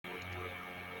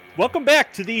Welcome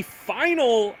back to the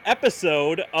final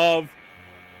episode of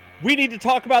We Need to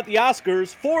Talk About the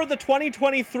Oscars for the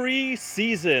 2023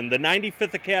 season, the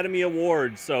 95th Academy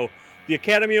Awards. So the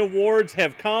Academy Awards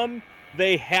have come,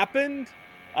 they happened.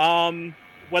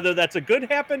 Whether that's a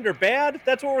good happened or bad,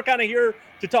 that's what we're kind of here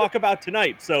to talk about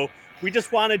tonight. So we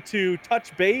just wanted to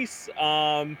touch base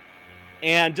and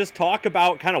just talk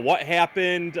about kind of what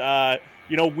happened.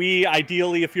 We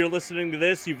ideally, if you're listening to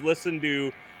this, you've listened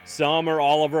to some or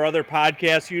all of our other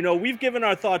podcasts. We've given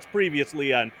our thoughts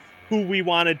previously on who we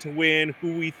wanted to win,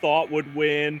 who we thought would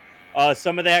win.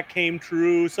 Some of that came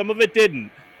true, some of it didn't,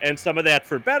 and some of that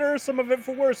for better, some of it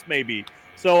for worse, maybe.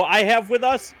 So I have with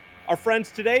us our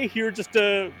friends today here just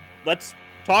to let's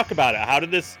talk about it. How did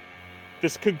this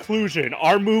conclusion,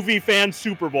 our movie fan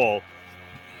Super Bowl,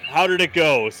 how did it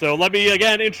go? So let me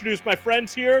again introduce my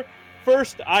friends here.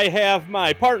 First, I have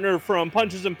my partner from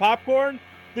Punches and Popcorn,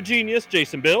 the genius,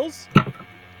 Jason Bills.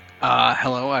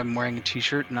 Hello, I'm wearing a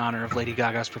t-shirt in honor of Lady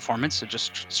Gaga's performance, so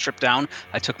just stripped down.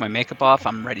 I took my makeup off.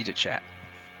 I'm ready to chat.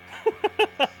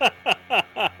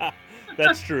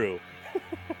 That's true.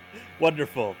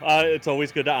 Wonderful. It's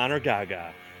always good to honor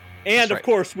Gaga. And That's of right.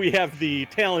 course, we have the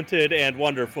talented and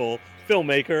wonderful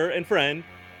filmmaker and friend,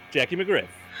 Jackie McGriff.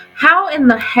 How in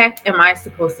the heck am I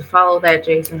supposed to follow that,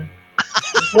 Jason?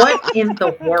 What in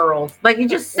the world? Like, you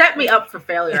just set me up for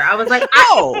failure. I was like,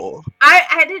 Oh,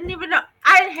 I didn't even know.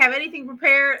 I didn't have anything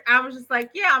prepared. I was just like,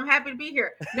 yeah, I'm happy to be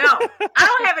here. No, I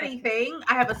don't have anything.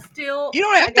 I have a still. you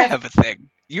don't have to have a thing.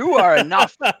 You are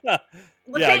enough. Well,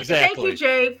 Yeah, thank you,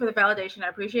 Jay, for the validation. I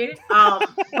appreciate it.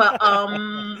 What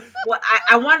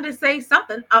I wanted to say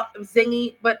something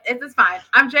zingy, but it's fine.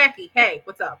 I'm Jackie. Hey,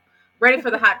 what's up? Ready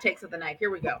for the hot takes of the night. Here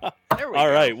we go. There we All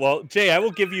go. right. Well, Jay, I will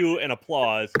give you an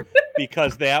applause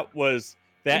because that You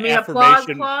mean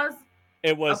affirmation. applause?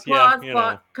 It was Applause,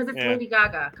 yeah, because it's yeah. Lady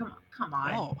Gaga. Come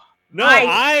on. Oh, No,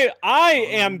 I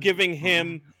am giving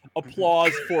him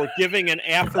applause for giving an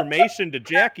affirmation to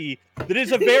Jackie that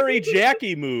is a very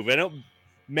Jackie move. And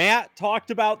Matt talked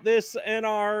about this in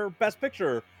our Best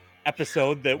Picture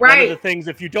episode, that one of the things,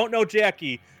 if you don't know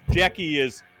Jackie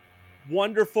is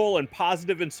wonderful and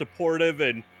positive and supportive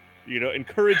and,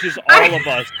 encourages all of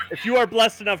us. If you are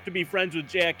blessed enough to be friends with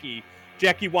Jackie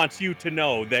wants you to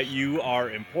know that you are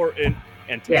important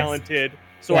and talented. Yes.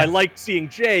 So I liked seeing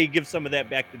Jay give some of that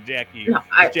back to Jackie. No,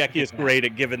 Jackie is great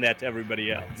at giving that to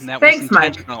everybody else. And that was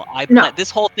intentional. Mike.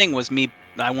 This whole thing was me.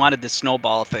 I wanted the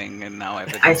snowball thing, and now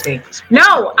I see.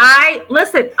 No, I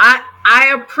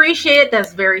appreciate it.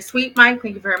 That's very sweet, Mike.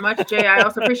 Thank you very much, Jay. I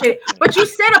also appreciate it. But you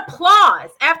said applause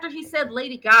after he said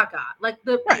Lady Gaga, like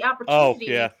the opportunity. Oh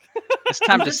yeah, it's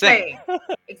time to sing.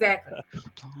 Exactly.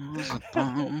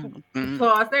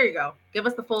 Applause. There you go. Give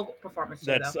us the full performance.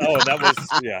 That was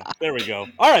yeah. There we go.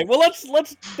 All right. Well,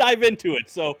 let's dive into it.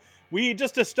 So we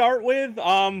just to start with,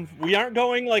 we aren't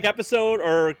going like episode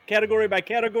or category by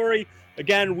category.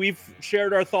 Again, we've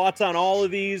shared our thoughts on all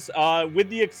of these, with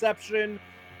the exception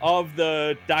of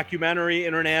the documentary,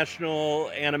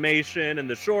 international animation, and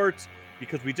the shorts,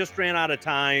 because we just ran out of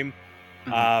time.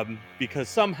 Because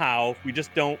somehow we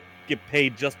just don't get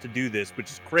paid just to do this,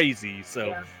 which is crazy.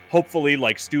 So hopefully,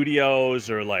 like studios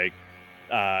or like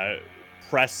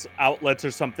press outlets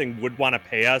or something would want to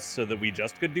pay us so that we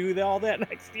just could do all that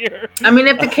next year. I mean,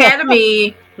 if the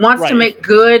Academy wants to make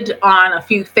good on a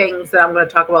few things that I'm going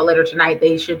to talk about later tonight,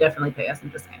 they should definitely pay us.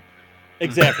 I'm just saying.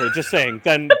 Exactly. Just saying.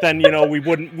 Then we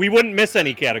wouldn't miss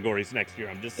any categories next year.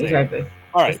 I'm just saying. Exactly.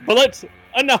 All right, but let's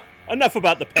enough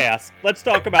about the past. Let's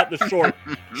talk about the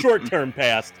short-term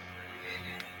past.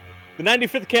 The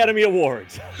 95th Academy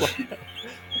Awards.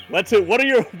 What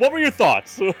were your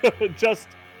thoughts? Just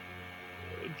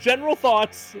general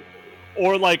thoughts,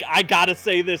 or like I gotta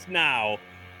say this now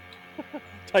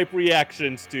type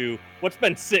reactions to what's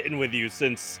been sitting with you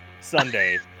since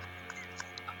Sunday.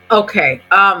 Okay,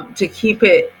 to keep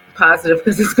it positive,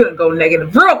 because it's gonna go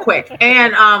negative real quick.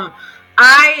 And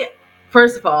I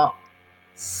first of all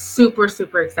super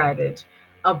excited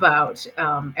about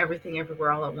Everything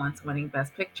Everywhere All at Once winning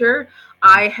Best Picture.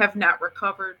 I have not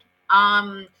recovered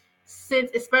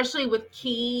since, especially with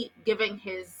Key giving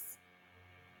his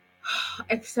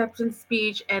acceptance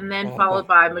speech and then followed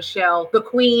by Michelle, the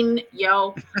Queen,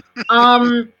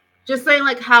 just saying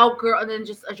like and then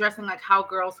just addressing like how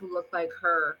girls who look like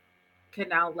her can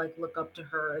now like look up to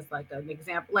her as like an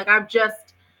example. Like I'm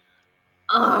just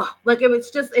like it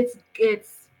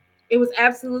was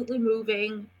absolutely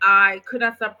moving. I could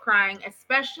not stop crying,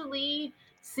 especially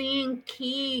seeing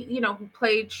Key, who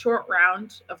played Short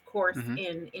Round, of course,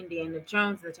 in Indiana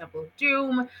Jones and the Temple of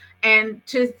Doom, and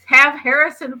to have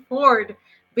Harrison Ford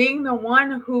being the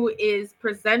one who is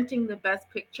presenting the Best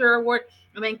Picture award,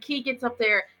 and then Key gets up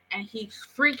there and he's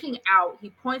freaking out. He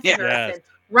points to Harrison,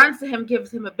 runs to him,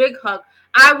 gives him a big hug.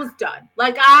 I was done.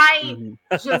 Like I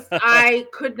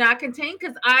could not contain,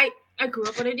 because I grew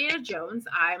up with Indiana Jones.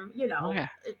 I'm,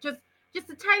 just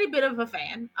a tiny bit of a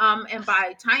fan. And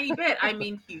by tiny bit, I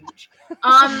mean huge.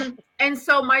 And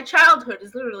so my childhood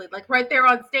is literally like right there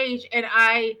on stage, and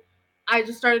I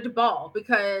just started to bawl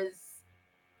because,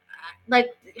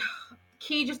 like,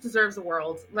 Key just deserves the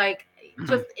world. Like,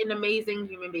 just an amazing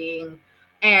human being.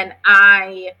 And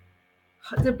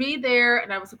to be there,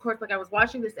 and I was, of course, like, I was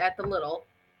watching this at the Little,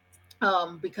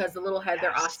 because the Little had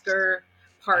their Oscar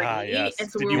party. Yes. And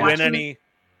so Did we you were win watching any?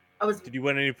 Did you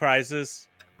win any prizes?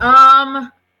 I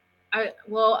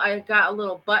got a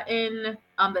little button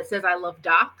that says I love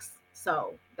docs,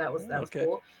 so that was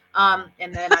cool.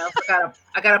 And then I also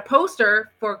got a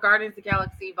poster for Guardians of the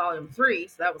Galaxy Volume 3,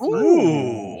 so that was fun.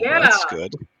 Ooh, yeah, that's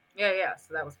good. Yeah,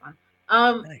 so that was fun.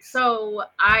 Nice. So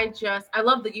I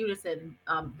love the unison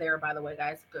there, by the way,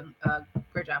 guys. Good,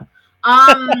 great job.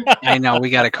 I know, we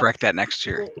got to correct that next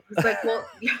year. It's like, well,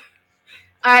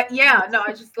 I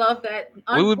just love that.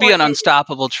 We would be an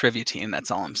unstoppable trivia team. That's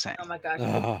all I'm saying. Oh my gosh.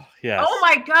 Yes. Oh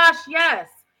my gosh, yes.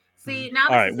 See, now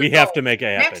all right, we have to make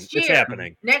it happen. Next year, it's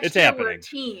happening. Next year we're a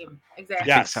team. Exactly.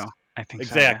 Yes. I think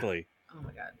exactly. So, yeah. Oh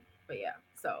my god. But yeah,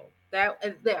 so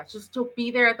just to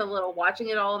be there at the Little, watching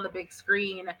it all on the big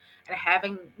screen, and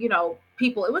having,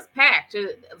 people, it was packed.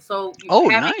 So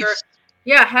nice.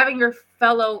 Having your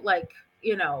fellow, like,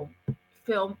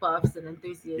 film buffs and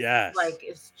enthusiasts, like,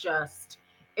 it's just,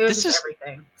 it was just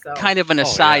everything. So kind of an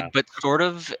aside, but sort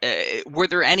of, were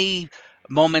there any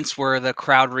moments where the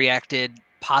crowd reacted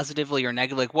positively or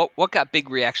negatively? Like, what got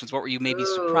big reactions? What were you maybe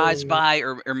surprised by,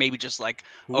 or maybe just like,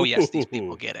 oh yes, these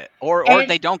people get it, or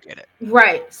they don't get it?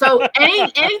 Right. So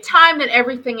any time that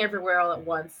Everything Everywhere All at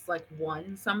Once like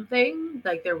won something,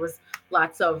 like, there was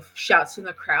lots of shouts from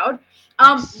the crowd.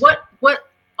 What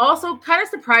also kind of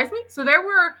surprised me, so there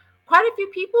were quite a few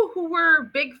people who were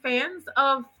big fans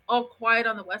of All Quiet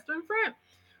on the Western Front,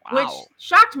 which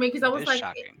shocked me, because I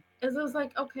was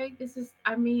like, okay, this is,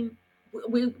 I mean,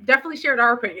 we definitely shared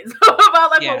our opinions about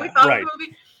what we thought of the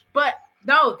movie, but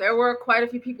no, there were quite a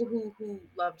few people who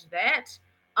loved that.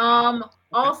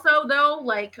 Also, though,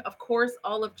 like, of course,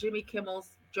 all of Jimmy Kimmel's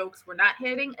jokes were not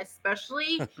hitting,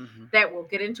 especially that, we'll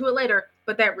get into it later,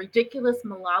 but that ridiculous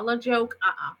Malala joke,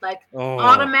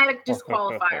 automatic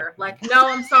disqualifier. Like, no,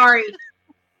 I'm sorry.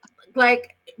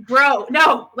 Like, bro,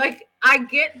 no. Like, I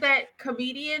get that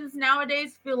comedians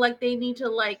nowadays feel like they need to,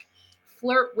 like,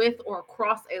 flirt with or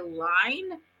cross a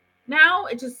line. Now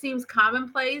it just seems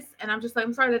commonplace, and I'm just like,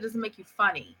 I'm sorry, that doesn't make you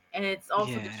funny, and it's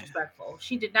also disrespectful.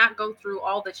 She did not go through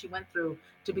all that she went through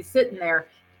to be sitting there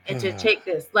and to take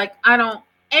this. Like, I don't.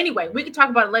 Anyway, we can talk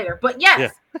about it later. But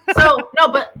yes, so no.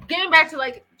 But getting back to,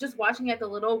 like, just watching at the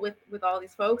Little with all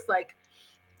these folks, like,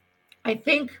 I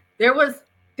think there was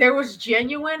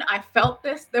genuine. I felt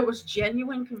this. There was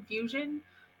genuine confusion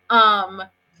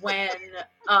when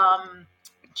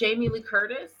Jamie Lee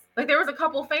Curtis. Like, there was a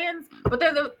couple fans, but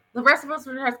then the rest of us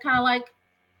were just kind of like,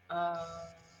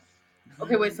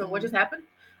 okay, wait, so what just happened?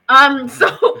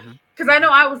 So, because I know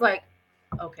I was like,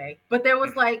 okay, but there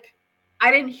was, like,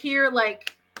 I didn't hear,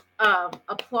 like,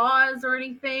 applause or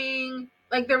anything.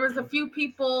 Like, there was a few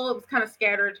people, it was kind of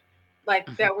scattered, like,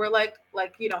 that were like,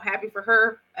 happy for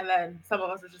her, and then some of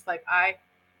us were just like, I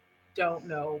don't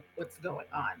know what's going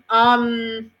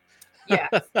on.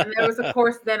 Yes, and there was, of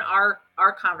course, then our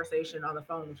conversation on the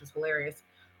phone, which was hilarious.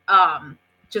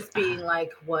 Just being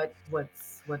like,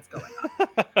 what's going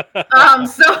on?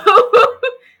 So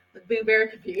being very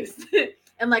confused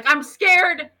and, like, I'm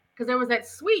scared, because there was that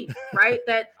sweep, right?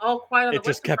 That All Quiet on the Western Front. It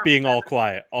just kept being all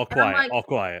quiet, all quiet, like, all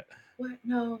quiet. What?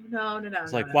 No.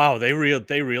 It's like, wow, they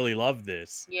really love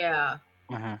this. Yeah.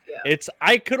 It's,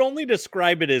 I could only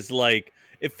describe it as, like,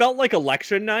 it felt like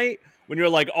election night, when you're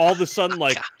like, all of a sudden,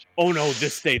 like, oh no,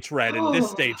 this state's red and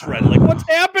this state's red. Like, what's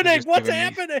happening? What's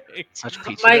happening? Such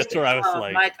peach. That's where I was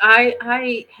like, Mike,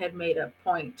 I had made a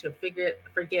point to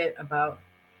forget about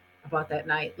that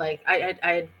night. Like, I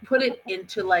had put it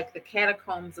into, like, the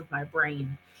catacombs of my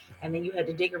brain, and then you had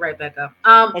to dig it right back up.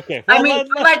 Okay. Well, I mean,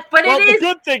 the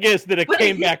good thing is that it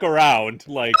came back around,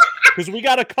 like, because we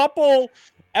got a couple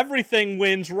Everything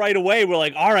wins right away. We're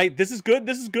like, all right, this is good.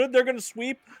 They're going to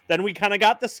sweep. Then we kind of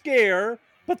got the scare,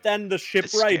 but then the ship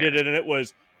righted it, and it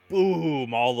was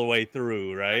boom all the way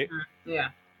through, right? Yeah.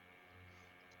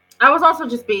 I was also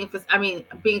just being facetious. I mean,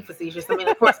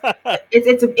 of course,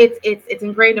 it's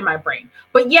ingrained in my brain.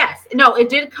 But yes, no, it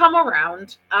did come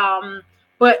around.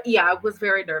 But yeah, I was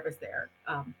very nervous there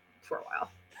for a while.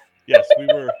 Yes,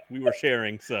 we were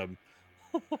sharing some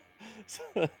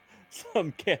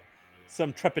some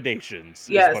some trepidations is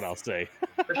Yes, what I'll say.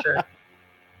 for sure.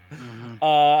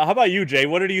 How about you, Jay?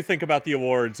 What do you think about the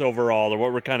awards overall, or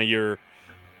what were kind of your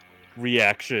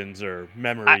reactions or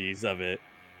memories of it?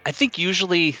 I think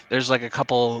usually there's like a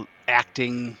couple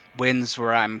acting wins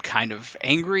where I'm kind of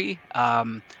angry.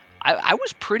 I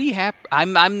was pretty happy.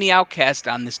 I'm the outcast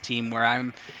on this team where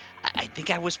I think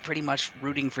I was pretty much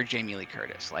rooting for Jamie Lee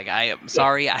Curtis. Like I am Yes.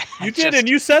 sorry, I You did, just and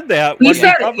you said that You when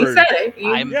said we it. You covered. said it.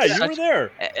 I'm Yeah, you such were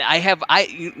there. I have I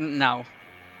you- now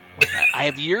I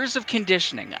have years of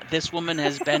conditioning. This woman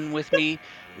has been with me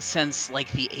since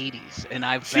like the 80s, and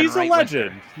I've been She's a right with her.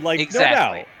 legend, like no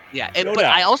Exactly. doubt, Yeah, no but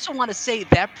I doubt. also want to say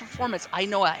that performance. I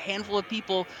know a handful of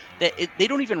people that they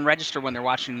don't even register when they're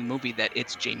watching the movie that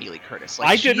it's Jamie Lee Curtis. Like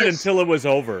I she didn't is. until it was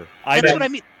over. I That's Right. what I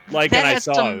didn't mean. like, That and I has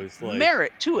saw it. some It was like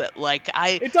merit to it. Like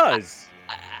it does.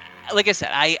 like I said,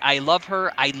 I love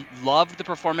her. I loved the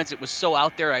performance. It was so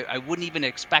out there. I wouldn't even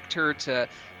expect her to,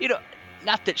 you know,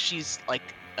 not that she's like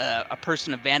a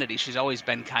person of vanity. She's always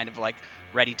been kind of like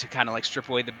ready to kind of like strip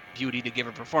away the beauty to give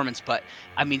her performance. But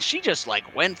I mean, she just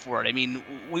like went for it. I mean,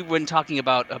 we've been talking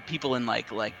about people in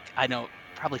like I know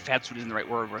probably fat suit isn't the right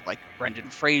word, with like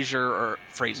Brendan Fraser,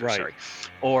 Right. sorry,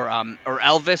 or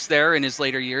Elvis there in his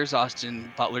later years.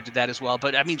 Austin Butler did that as well.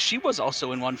 But I mean, she was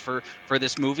also in one for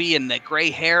this movie, and the gray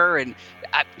hair and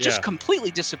just Yeah. completely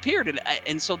disappeared.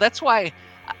 And so that's why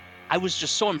I was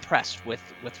just so impressed with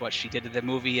what she did in the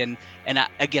movie. And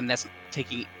again, that's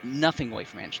taking nothing away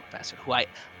from Angela Bassett, who I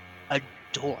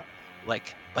adore.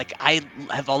 Like I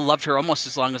have loved her almost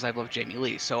as long as I've loved Jamie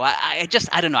Lee. So I just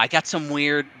I don't know. I got some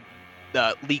weird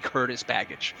Lee Curtis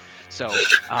baggage. So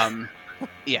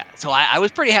yeah, so I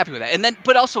was pretty happy with that. And then,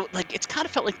 but also, like, it's kind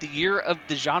of felt like the year of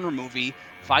the genre movie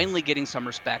finally getting some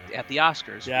respect at the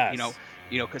Oscars. Yes.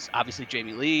 Because obviously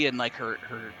Jamie Lee and like her,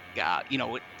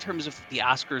 in terms of the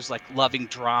Oscars, like loving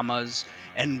dramas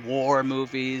and war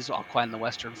movies, All Quiet on the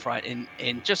Western Front,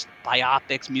 and just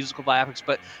biopics, musical biopics,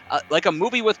 but like a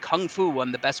movie with kung fu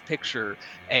won the Best Picture,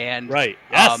 and Right.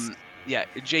 Yes. yeah,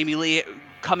 Jamie Lee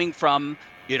coming from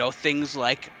things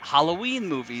like Halloween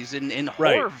movies and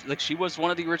Right. horror. Like she was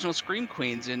one of the original Scream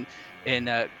Queens, and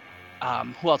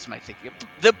who else am I thinking of?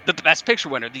 The Best Picture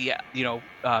winner, Michelle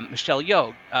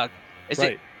Yeoh. Is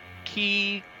Right.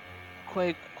 it Ke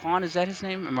Huy Quan? Is that his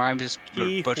name? Or I'm just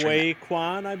Ke butchering it. Huy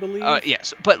Quan, I believe.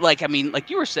 Yes, but like I mean, like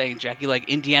you were saying, Jackie, like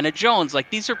Indiana Jones, like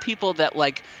these are people that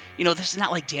like this is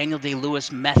not like Daniel Day-Lewis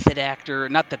method actor.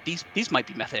 Not that these might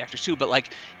be method actors too, but like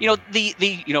we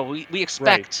Right.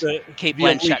 expect Kate The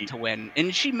Blanchett elite. to win,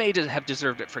 and she may have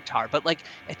deserved it for Tar, but like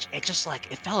it just like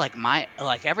it felt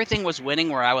like everything was winning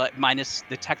where I like minus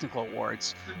the technical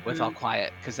awards with All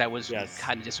Quiet, because that was Yes.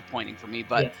 kind of disappointing for me.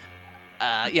 But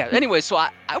Yes. yeah. Anyway, so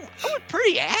I was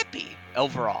pretty happy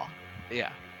overall.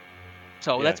 Yeah.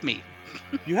 So Yeah. that's me.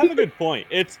 You have a good point.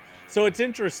 It's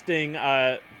interesting,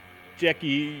 Jackie.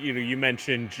 You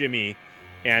mentioned Jimmy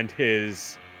and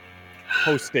his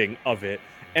hosting of it,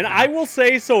 and I will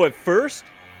say so. At first,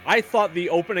 I thought the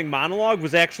opening monologue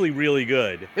was actually really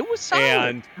good. It was solid.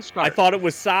 And I thought it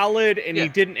was solid, and he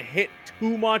didn't hit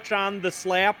too much on the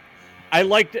slap. I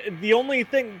liked the only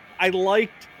thing I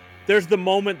liked. There's the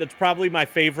moment that's probably my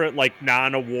favorite, like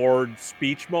non-award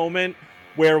speech moment,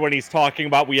 where when he's talking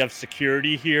about we have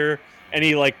security here, and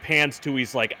he like pans to,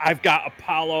 he's like, I've got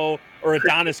Apollo or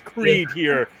Adonis Creed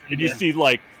here, and you see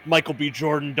like Michael B.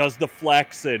 Jordan does the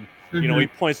flex, and he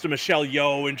points to Michelle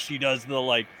Yeoh, and she does the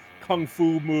like kung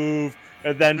fu move,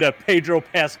 and then to Pedro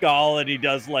Pascal, and he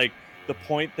does like the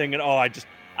point thing, and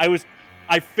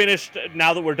I finished,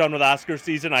 now that we're done with Oscar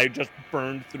season, I just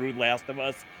burned through Last of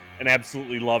Us and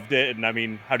absolutely loved it. And I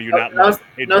mean, how do you not love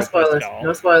Pedro No spoilers. Pascal?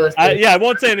 No spoilers. Yeah, I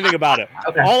won't say anything about it.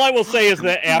 Okay. All I will say is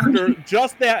that after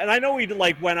just that, and I know he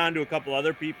like went on to a couple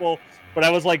other people, but I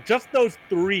was like, just those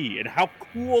three and how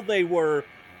cool they were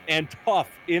and tough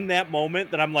in that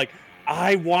moment, that I'm like,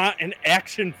 I want an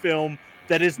action film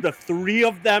that is the three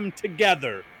of them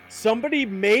together. Somebody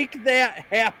make that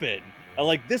happen.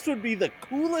 Like, this would be the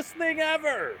coolest thing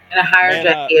ever. And a higher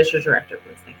Jackie as your director,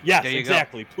 please. Yes,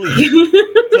 exactly. Please.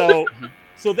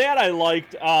 So that I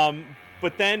liked.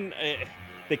 But then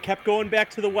they kept going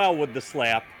back to the well with the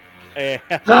slap.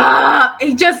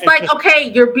 He just like,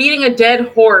 okay, you're beating a dead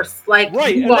horse. Like,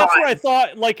 right. And that's where I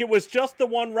thought, like, it was just the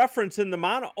one reference in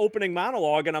the opening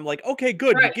monologue. And I'm like, okay,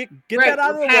 good. Right. You get that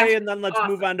out of the way, and then let's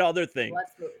move on to other things.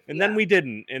 Move. And then we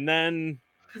didn't. And then,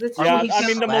 yeah, I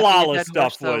mean, the Malala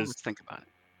stuff was. Let's think about it.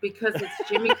 Because it's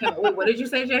Jimmy Kimmel. Wait, what did you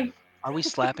say, Jay? Are we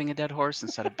slapping a dead horse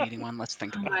instead of beating one? Let's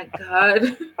think about it. Oh my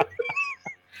God.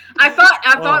 I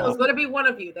thought it was going to be one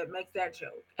of you that makes that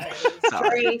joke. And it was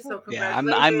Sorry. Trey, so Yeah,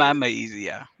 congratulations. I'm a easy,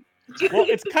 yeah. Well,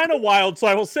 it's kind of wild. So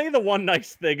I will say the one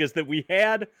nice thing is that we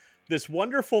had this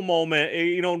wonderful moment,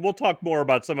 and we'll talk more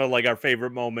about some of like our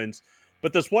favorite moments,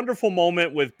 but this wonderful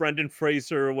moment with Brendan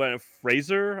Fraser I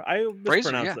Fraser,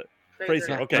 mispronounced yeah. it.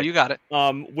 Fraser, Yeah, okay. no, you got it.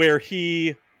 Where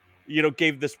he,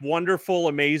 gave this wonderful,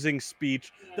 amazing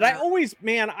speech that I always,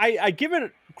 man, I give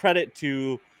it credit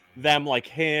to them, like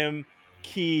him,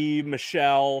 Key,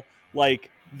 Michelle, like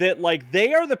that, like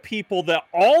they are the people that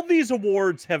all these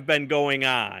awards have been going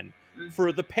on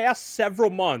for the past several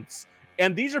months.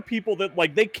 And these are people that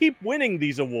like they keep winning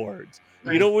these awards.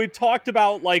 Right. We talked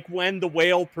about like when The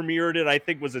Whale premiered it, I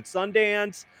think was at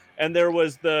Sundance, and there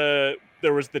was the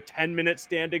 10-minute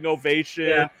standing ovation.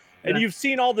 Yeah. And you've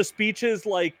seen all the speeches,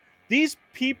 like these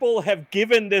people have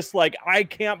given this like I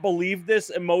can't believe this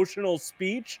emotional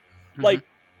speech like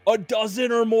a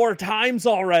dozen or more times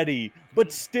already,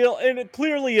 but still, and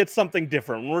clearly it's something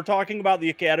different. When we're talking about the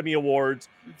Academy Awards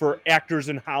for actors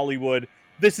in Hollywood,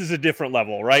 this is a different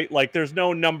level, right? Like there's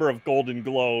no number of Golden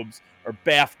Globes or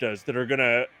BAFTAs that are going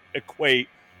to equate,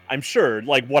 I'm sure,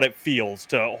 like what it feels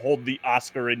to hold the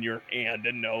Oscar in your hand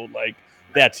and know like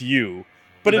that's you.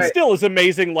 But it still is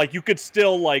amazing. Like you could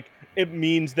still like, it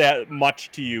means that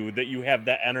much to you that you have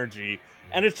that energy.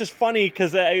 And it's just funny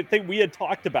because I think we had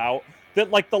talked about that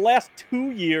like the last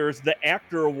 2 years, the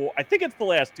actor award, I think it's the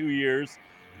last 2 years,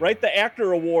 right? The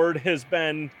actor award has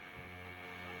been,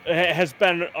 excuse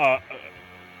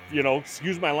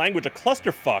my language, a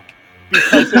clusterfuck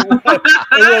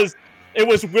because it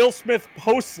was Will Smith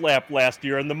post slap last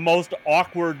year and the most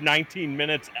awkward 19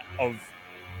 minutes of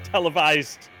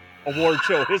televised award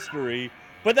show history.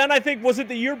 But then I think, was it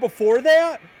the year before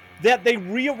that they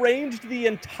rearranged the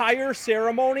entire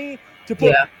ceremony to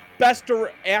put Best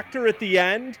Actor at the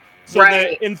end? So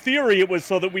that in theory it was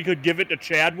so that we could give it to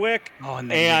Chadwick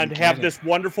and have this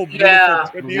wonderful, beautiful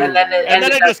tribute. And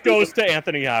then it just goes to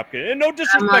Anthony Hopkins. And no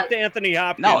disrespect to Anthony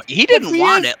Hopkins. No, he didn't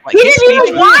want it. Like he his didn't speech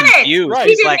even want was it. confused. He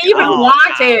He's didn't like, even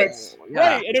want it.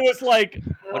 Right. And it was like,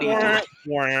 what are you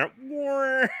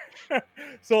doing?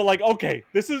 So like, okay,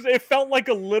 it felt like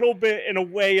a little bit in a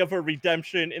way of a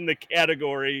redemption in the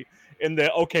category in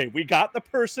that, okay, we got the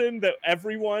person that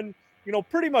everyone,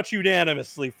 pretty much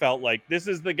unanimously felt like this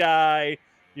is the guy,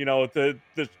 the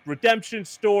redemption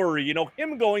story,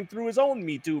 him going through his own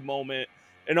Me Too moment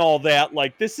and all that.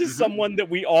 Like, this is someone that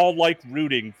we all like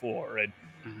rooting for. And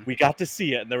we got to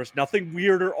see it. And there was nothing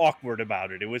weird or awkward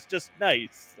about it. It was just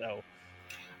nice. So,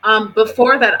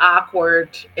 before that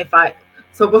awkward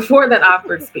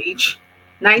speech,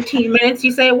 19 minutes,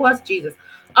 you say it was? Jesus.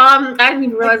 I didn't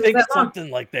even realize it was that long.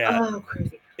 Something like that. Oh,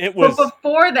 crazy. It was. But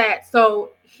before that, so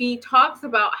he talks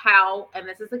about how, and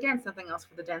this is again something else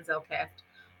for the Denzel cast.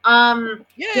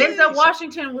 Denzel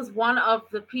Washington was one of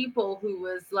the people who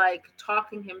was like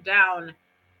talking him down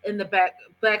in the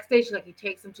backstage. Like he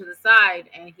takes him to the side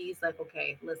and he's like,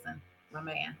 "Okay, listen, my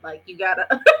man, like you gotta,"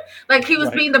 like he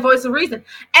was being the voice of reason,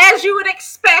 as you would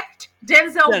expect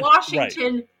Denzel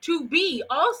Washington to be.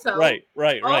 Also, right.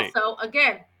 Also,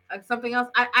 again. Something else.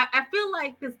 I feel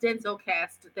like this Denzel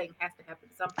cast thing has to happen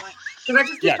at some point because I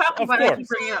just keep talking about it and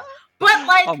bringing it up. But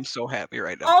like, I'm so happy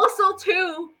right now. Also,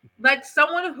 too, like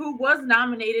someone who was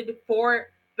nominated for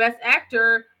Best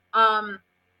Actor, oh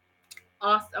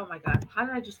my God, how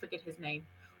did I just forget his name?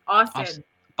 Austin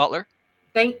Butler.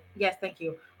 Thank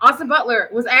you. Austin Butler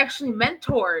was actually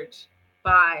mentored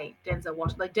by Denzel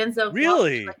Washington. Like Denzel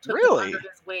really took him under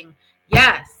his wing.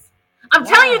 Yes. I'm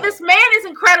telling you, this man is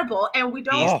incredible, and we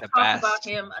don't talk about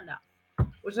him enough.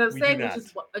 Which I'm saying, which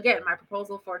is again my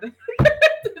proposal for the.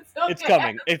 It's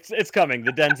coming. It's coming.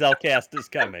 The Denzel cast is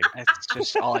coming. It's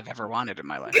just all I've ever wanted in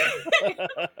my life.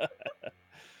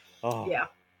 Yeah.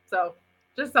 So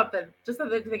just something to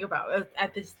think about.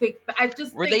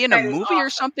 Were they in a movie or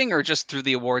something, or just through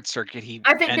the award circuit?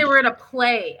 I think they were in a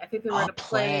play.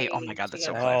 Oh my God, that's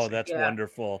so classic. Oh, that's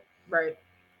wonderful. Right.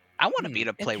 I want to be in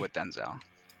a play with Denzel.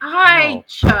 That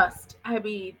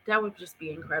would just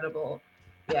be incredible.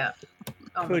 Yeah.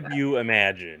 Could you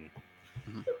imagine?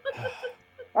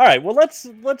 All right. Well,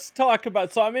 let's talk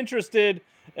about. So I'm interested.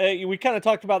 We kind of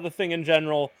talked about the thing in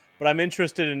general, but I'm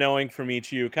interested in knowing from each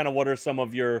of you, kind of what were some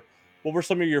of your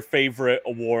favorite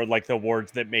the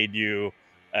awards that made you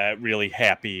really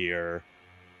happy, or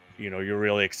you're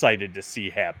really excited to see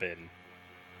happen.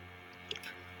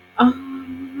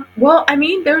 Well, I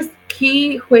mean, there's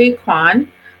Ke Huy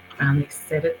Quan. Finally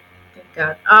said it. Thank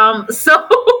God.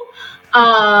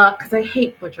 Because I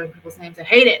hate butchering people's names. I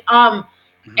hate it.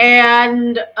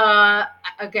 And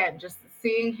again, just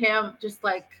seeing him, just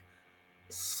like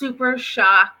super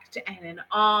shocked and in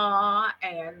awe.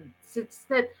 And it's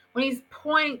that when he's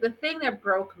pointing, the thing that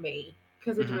broke me,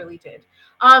 because it really did.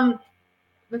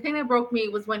 The thing that broke me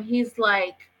was when he's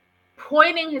like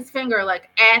pointing his finger like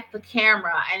at the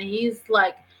camera, and he's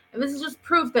like, and this is just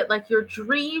proof that like your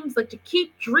dreams, like to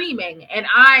keep dreaming. And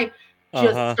I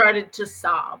just started to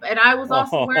sob, and I was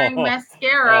also wearing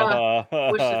mascara,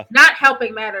 which is not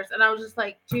helping matters. And I was just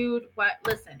like, dude, what?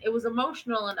 Listen, it was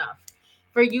emotional enough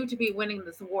for you to be winning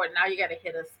this award. Now you got to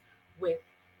hit us with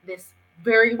this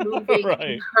very moving,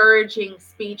 encouraging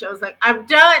speech. I was like, I'm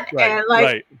done. And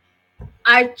like,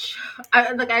 I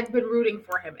like, I've been rooting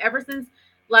for him ever since,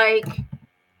 like,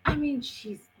 I mean,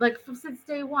 since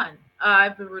day one.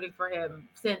 I've been rooting for him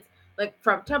since, like,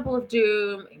 from Temple of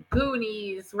Doom and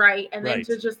Goonies, right? And then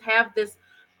to just have this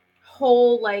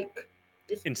whole, like,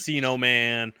 this Encino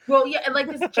Man. Well, yeah, and like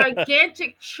this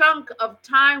gigantic chunk of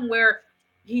time where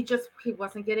he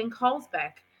wasn't getting calls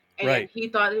back, and he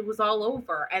thought it was all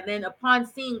over. And then upon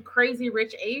seeing Crazy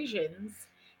Rich Asians,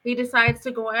 he decides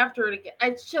to go after it again.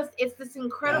 It's this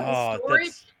incredible story.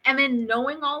 And then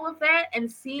knowing all of that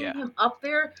and seeing him up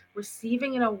there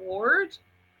receiving an award,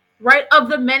 right, of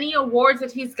the many awards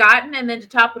that he's gotten. And then to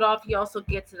top it off, he also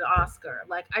gets an Oscar.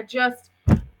 Like,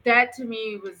 that to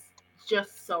me was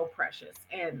just so precious.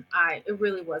 And it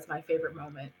really was my favorite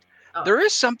moment. There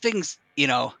is something,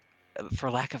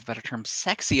 for lack of a better term,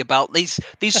 sexy about these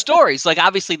stories. Like,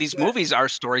 obviously these movies are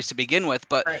stories to begin with,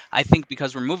 but I think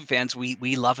because we're movie fans,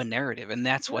 we love a narrative, and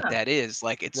that's what that is.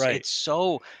 Like, it's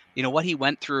so, what he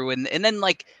went through, and then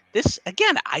like this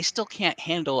again, I still can't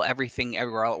handle Everything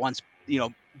Everywhere All at Once,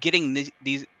 getting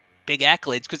these big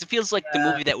accolades, because it feels like the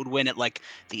movie that would win at like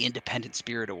the Independent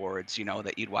Spirit Awards,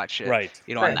 that you'd watch it,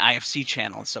 on the IFC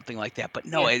channel and something like that. But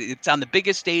no, it's on the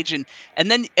biggest stage, and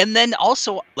then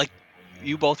also, like,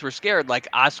 you both were scared, like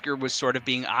Oscar was sort of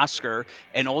being Oscar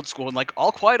and old school, and like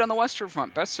All Quiet on the Western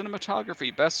Front, best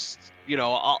cinematography, best,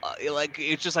 like,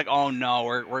 it's just like, oh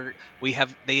no,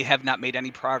 they have not made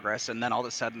any progress. And then all of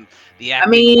a sudden the acting,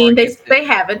 I mean, they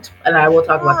haven't, and I will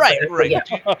talk about that. Right. Yeah.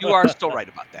 You are still right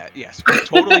about that. Yes,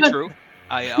 totally true.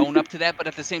 I own up to that. But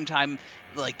at the same time,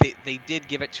 like, they did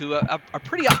give it to a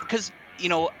pretty, because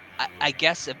I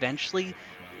guess eventually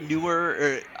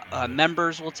newer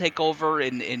members will take over,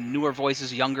 in newer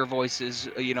voices, younger voices,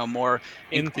 more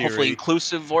hopefully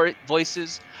inclusive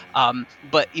voices.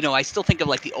 But I still think of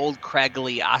like the old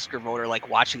craggly Oscar voter, like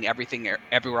watching Everything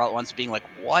Everywhere All at Once, being like,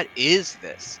 what is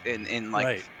this? And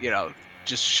like,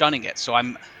 just shunning it. So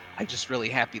I'm just really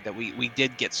happy that we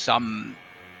did get some,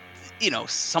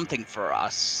 something for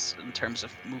us in terms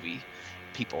of movie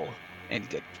people and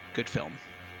good film.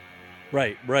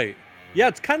 Right. Yeah,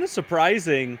 it's kind of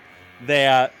surprising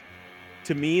that,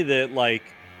 to me, that like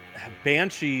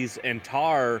Banshees and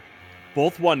Tar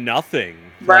both won nothing.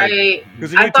 Right.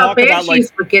 Because I thought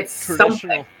Banshees would get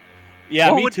traditional.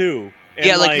 Yeah, me too.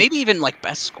 And like maybe even like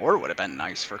best score would have been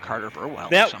nice for Carter Burwell.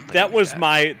 That was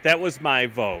my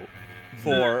vote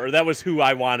for, or that was who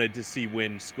I wanted to see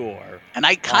win score. And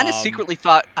I kind of secretly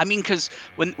thought, I mean, because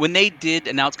when they did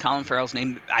announce Colin Farrell's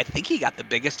name, I think he got the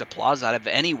biggest applause out of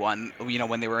anyone,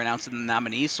 when they were announcing the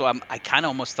nominees. So I kind of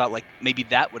almost thought like maybe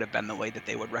that would have been the way that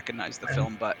they would recognize the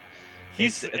film. But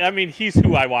he's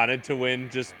who I wanted to win,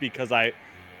 just because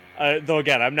though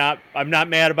again, I'm not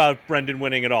mad about Brendan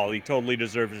winning at all. He totally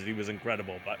deserves it. He was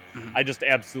incredible, but I just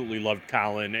absolutely loved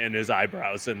Colin and his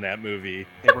eyebrows in that movie.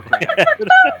 They were great.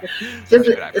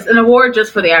 It's an award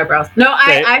just for the eyebrows. No,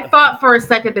 I thought for a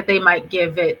second that they might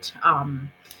give it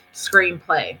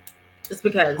screenplay, just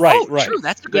because. Right. True.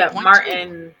 That's a good point.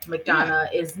 Martin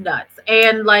McDonagh is nuts,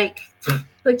 and like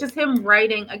just him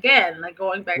writing again, like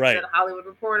going back to the Hollywood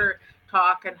Reporter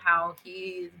talk, and how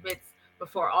he admits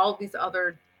before all these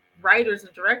other writers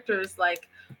and directors, like,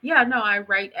 I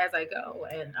write as I go,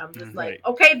 and I'm just like,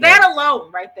 okay, that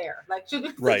alone right there, like, just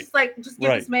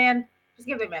give this man, just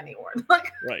give the man the award,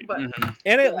 like, but,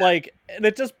 and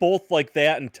it just both like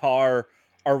that and Tar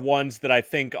are ones that I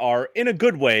think are, in a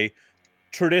good way,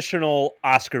 traditional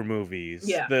Oscar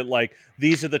movies. That like,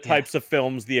 these are the types of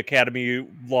films the Academy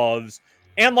loves,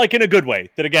 and like in a good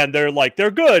way, that again, they're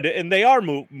good and they are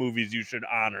movies you should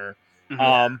honor.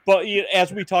 But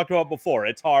as we talked about before,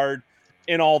 it's hard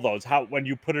in all those, when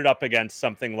you put it up against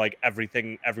something like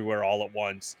Everything Everywhere All at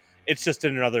Once, it's just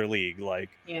in another league. Like,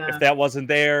 if that wasn't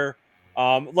there,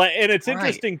 and it's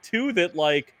interesting too that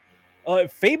like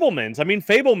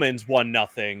Fabelmans won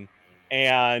nothing,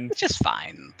 and it's just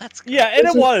fine. That's good. And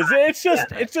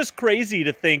it's just crazy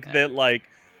to think that like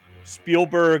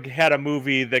Spielberg had a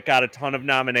movie that got a ton of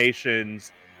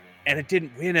nominations and it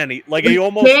didn't win any. Like,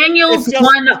 Daniels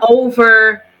won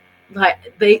over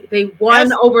like they won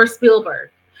Yes. over Spielberg,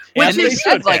 which As they is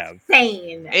said, like,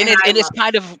 insane. and I it's love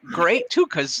kind of great too,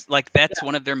 because like that's Yeah.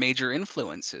 one of their major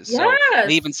influences. So Yes.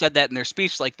 they even said that in their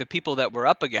speech, like the people that we're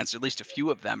up against, at least a few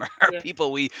of them, are Yeah.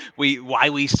 people why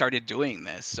we started doing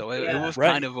this. So it Yeah. was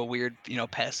Right. kind of a weird,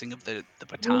 passing of the Well,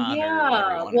 baton or whatever you yeah.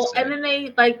 want to Well, say. and then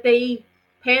they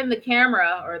pan the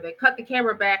camera or they cut the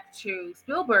camera back to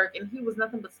Spielberg, and he was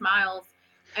nothing but smiles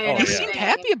and Oh, He yeah. seemed everything.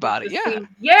 happy about it. Just Yeah. seemed-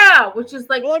 yeah, which is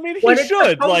like Well, I mean, he what it's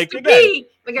should. supposed Like, to again, be.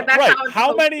 Like that's right. how it's How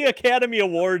supposed many Academy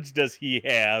Awards does he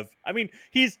have? I mean,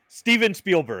 he's Steven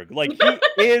Spielberg. Like,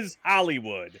 he is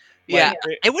Hollywood. Yeah,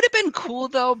 Like, it would have been cool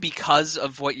though, because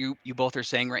of what you both are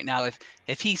saying right now.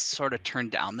 If he sort of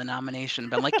turned down the nomination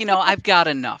and been like, I've got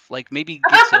enough. Like maybe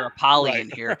get Sarah Polly Right.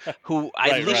 in here, who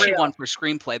Right, at least right. she Real. won for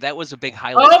screenplay. That was a big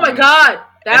highlight. Oh for my me. god,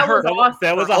 that her- was awesome.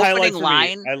 that was Her a highlight opening for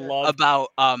line me. I love about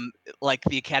like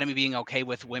the Academy being okay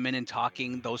with women and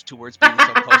talking, those two words being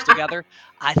so close together.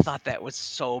 I thought that was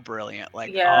so brilliant.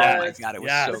 Like, oh my Yes. god, it was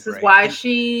Yes. so This great. is why And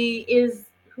she is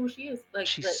who she is. Like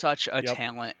she's the- such a Yep.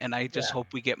 talent, and I just Yeah. hope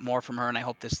we get more from her, and I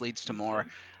hope this leads to more.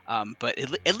 But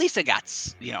at least it got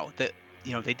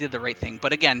they did the right thing.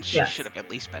 But again, she Yes. should have at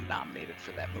least been nominated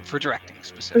for that movie, for directing for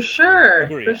specifically. sure.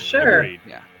 Agreed. For sure. Agreed.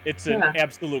 Yeah. It's an Yeah.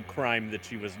 absolute crime that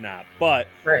she was not. But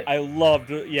Right. I loved,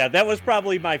 that was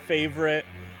probably my favorite,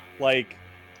 like,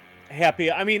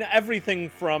 happy. I mean, everything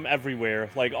from everywhere,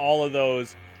 like all of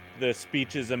those, the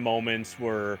speeches and moments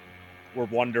were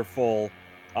wonderful,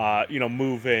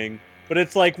 moving. But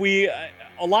it's like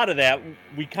a lot of that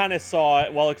we kind of saw,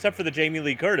 well, except for the Jamie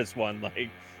Lee Curtis one, like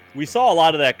we saw a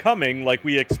lot of that coming, like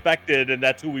we expected, and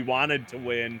that's who we wanted to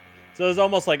win. So it was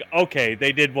almost like, okay,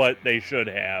 they did what they should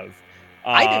have.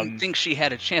 I didn't think she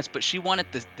had a chance, but she won at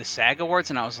the SAG Awards,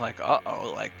 and I was like,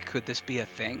 uh-oh, like, could this be a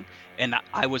thing? And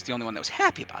I was the only one that was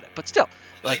happy about it. But still,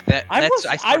 like that.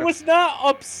 I was not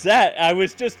upset. I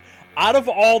was just, out of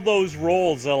all those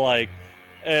roles, like,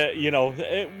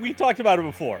 we talked about it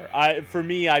before. For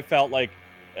me, I felt like,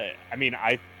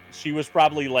 she was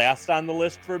probably last on the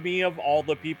list for me of all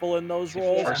the people in those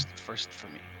roles. First for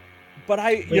me. But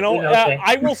okay.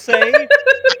 I will say,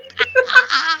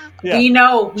 yeah. We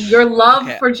know your love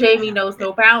Okay. for Jamie knows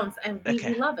no bounds, and we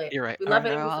Okay. love it. You're right. We love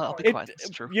it. I'll And be we quiet. It's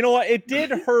true. You know what? It did,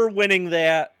 her winning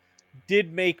that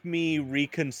did make me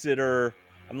reconsider.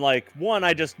 I'm like, one,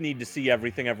 I just need to see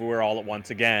Everything Everywhere All at Once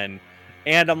again.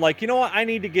 And I'm like, you know what? I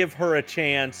need to give her a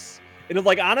chance. And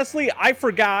like, honestly, I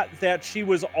forgot that she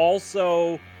was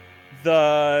also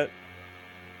one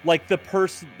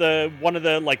of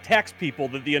the like tax people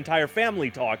that the entire family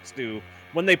talks to.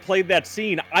 When they played that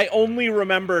scene, I only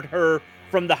remembered her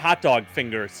from the hot dog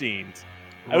finger scenes.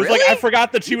 I was like, I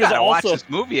forgot that she was gotta also watch this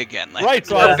movie again. Like, right.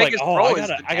 So her I was like, biggest oh, role I is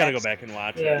the gotta go tax. back and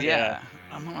watch Yeah. it. Yeah.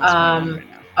 I'm on Spider-Man right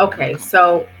now. Okay,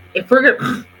 so if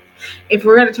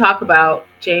we're gonna talk about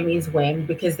Jamie's win,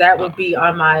 because that would be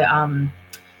on my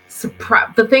surprise,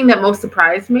 the thing that most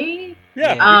surprised me.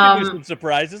 Yeah, Yeah. we can do some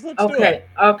surprises. Let's do it.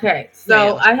 Okay.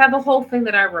 So let's I have a whole thing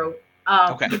that I wrote.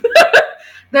 Okay.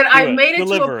 That I it. made it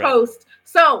Deliver to it. a post.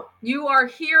 So you are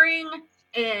hearing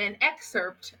an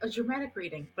excerpt, a dramatic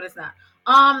reading, but it's not.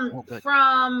 Good.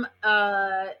 From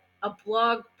a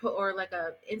blog or like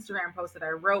a Instagram post that I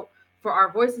wrote for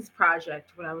our Voices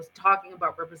project when I was talking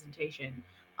about representation.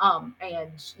 And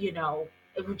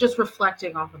it was just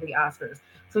reflecting off of the Oscars.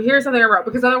 So here's something I wrote,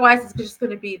 because otherwise it's just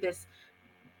going to be this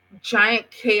giant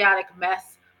chaotic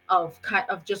mess of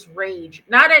just rage.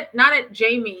 Not at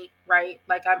Jamie, right?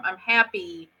 Like I'm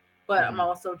happy, but I'm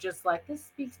also just like, this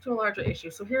speaks to a larger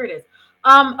issue. So here it is.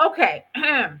 Okay.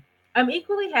 I'm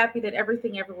equally happy that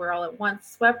Everything Everywhere All at Once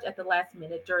swept at the last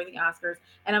minute during the Oscars,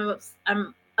 and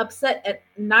I'm upset at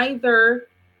neither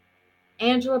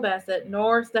Angela Bassett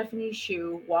nor Stephanie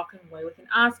Hsu walking away with an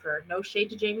Oscar. No shade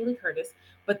to Jamie Lee Curtis,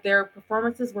 but their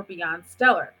performances were beyond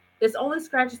stellar. This only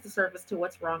scratches the surface to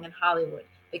what's wrong in Hollywood.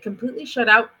 They completely shut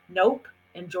out Nope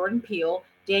and Jordan Peele,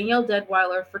 Danielle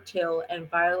Deadwyler for Till, and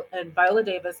Viola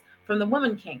Davis from The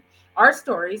Woman King. Our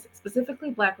stories,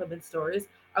 specifically Black women's stories,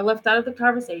 are left out of the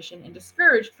conversation and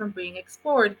discouraged from being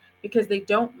explored because they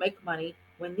don't make money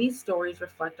when these stories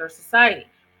reflect our society.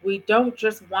 We don't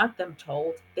just want them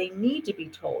told, they need to be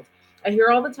told. I hear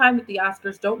all the time that the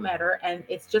Oscars don't matter, and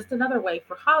it's just another way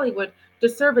for Hollywood to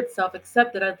serve itself,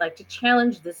 except that I'd like to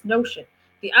challenge this notion.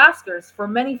 The Oscars, for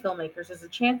many filmmakers, is a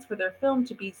chance for their film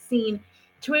to be seen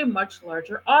to a much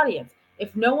larger audience.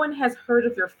 If no one has heard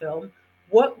of your film,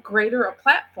 what greater a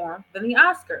platform than the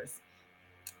Oscars?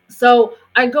 So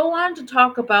I go on to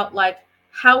talk about like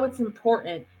how it's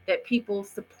important that people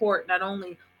support not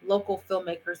only local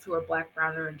filmmakers who are Black,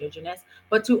 Brown, or Indigenous,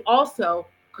 but to also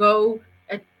go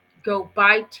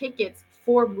buy tickets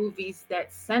for movies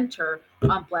that center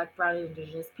on Black, Brown, and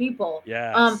Indigenous people.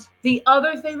 Yes. The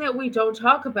other thing that we don't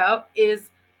talk about is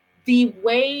the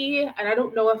way, and I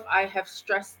don't know if I have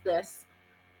stressed this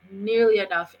nearly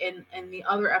enough in the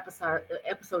other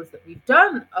episodes that we've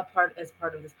done as part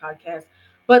of this podcast,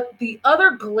 but the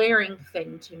other glaring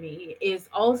thing to me is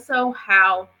also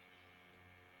how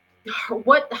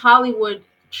what Hollywood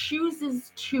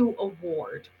chooses to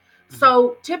award.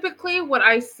 So typically what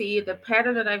I see, the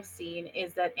pattern that I've seen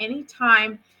is that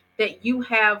anytime that you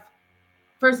have,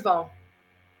 first of all,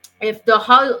 if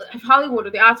Hollywood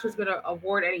or the Oscars is going to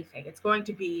award anything, it's going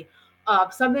to be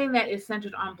something that is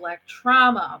centered on Black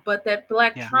trauma, but that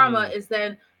Black trauma is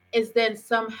then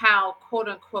somehow quote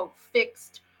unquote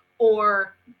fixed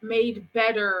or made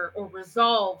better or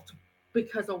resolved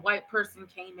because a white person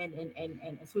came in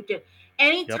and swooped in.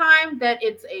 Anytime that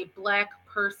it's a Black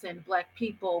person, Black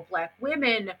people, Black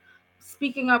women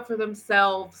speaking up for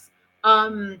themselves,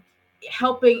 helping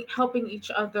each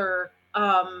other,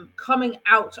 coming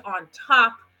out on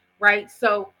top, right?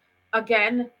 So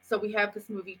again, so we have this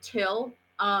movie Till,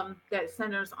 that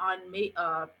centers on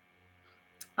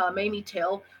Mamie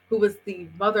Till, who was the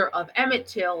mother of Emmett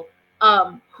Till,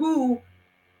 who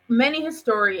many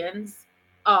historians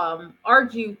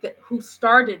argue that who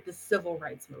started the civil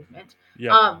rights movement.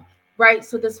 Right.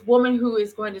 So this woman who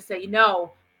is going to say,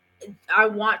 no, I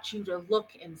want you to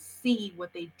look and see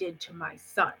what they did to my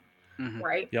son.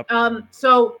 Right.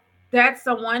 So that's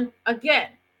someone, again,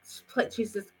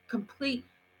 she's this complete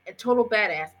and total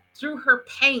badass. Through her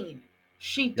pain,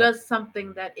 she does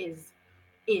something that is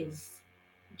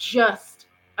just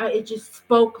it just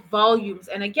spoke volumes,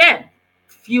 and again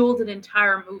fueled an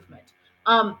entire movement.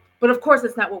 But of course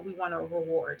it's not what we want to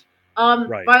reward.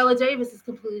 Viola Davis is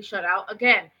completely shut out.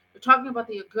 Again, we're talking about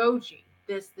the Agoji,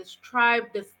 this tribe,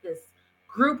 this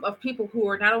group of people who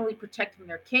are not only protecting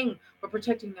their king but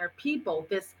protecting their people.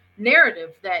 This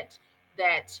narrative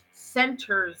that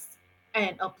centers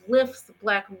and uplifts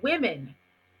Black women,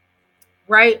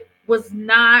 right, was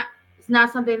not, it's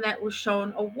not something that was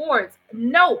shown awards.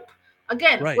 Nope.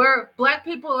 Again, where Black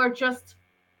people are just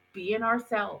being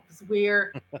ourselves.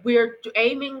 We're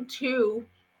aiming to,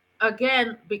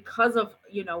 again, because of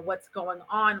what's going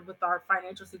on with our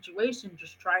financial situation,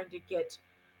 just trying to get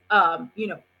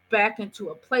back into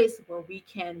a place where we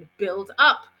can build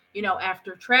up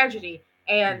after tragedy.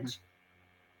 And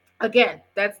again,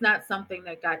 that's not something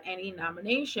that got any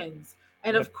nominations.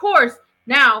 And of course,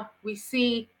 now we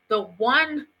see the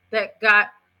one that got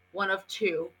one of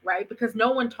two, right? Because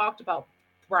no one talked about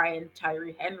Brian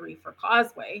Tyree Henry for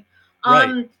Causeway.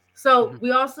 So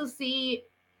we also see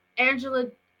Angela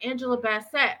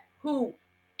Bassett, who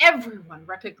everyone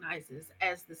recognizes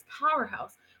as this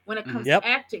powerhouse when it comes to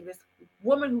acting. This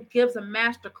woman who gives a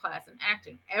masterclass in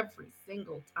acting every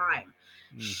single time.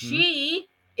 She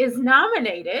is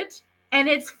nominated, and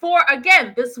it's for,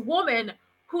 again, this woman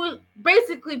who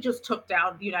basically just took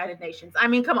down the United Nations. I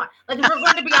mean, come on. Like, if we're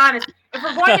going to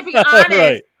be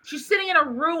honest, she's sitting in a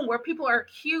room where people are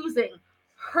accusing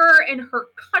her and her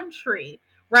country,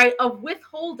 right, of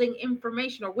withholding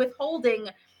information or withholding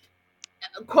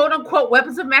quote unquote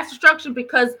weapons of mass destruction,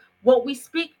 because what we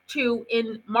speak to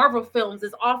in Marvel films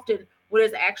is often what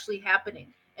is actually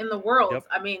happening in the world.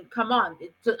 I mean, come on.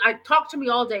 I talk to me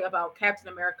all day about Captain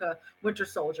America Winter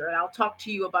Soldier, and I'll talk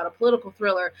to you about a political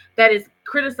thriller that is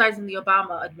criticizing the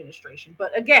Obama administration.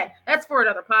 But again, that's for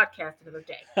another podcast another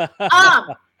day.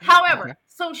 However,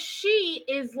 so she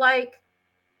is like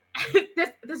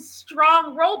this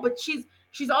strong role, but she's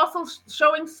also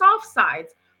showing soft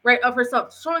sides, right, of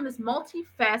herself, showing this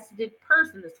multifaceted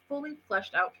person, this fully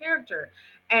fleshed out character.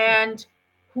 And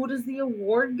who does the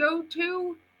award go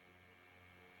to?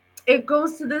 It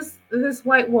goes to this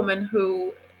white woman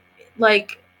who,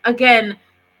 like, again,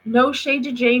 no shade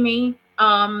to Jamie,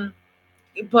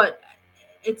 but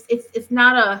it's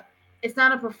not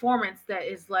a performance that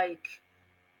is like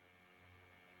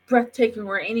breathtaking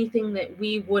or anything that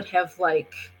we would have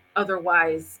like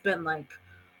otherwise been like,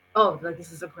 oh, like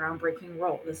this is a groundbreaking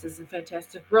role, this is a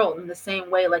fantastic role. In the same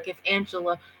way, like if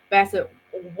Angela Bassett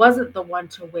wasn't the one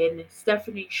to win,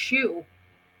 Stephanie Hsu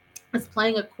is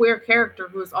playing a queer character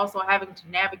who is also having to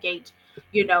navigate,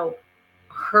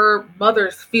 her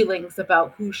mother's feelings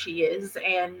about who she is,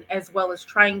 and as well as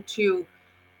trying to,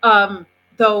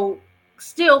 though,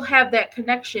 still have that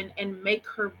connection and make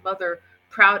her mother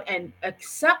proud and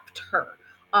accept her,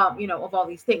 of all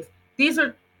these things. These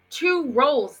are two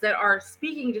roles that are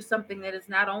speaking to something that is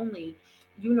not only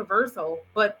universal,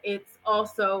 but it's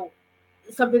also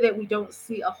something that we don't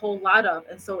see a whole lot of.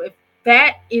 And so if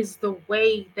that is the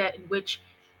way that in which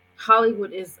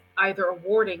Hollywood is either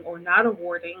awarding or not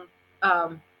awarding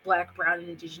Black, brown, and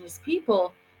indigenous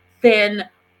people, then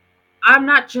I'm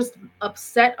not just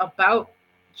upset about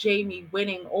Jamie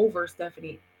winning over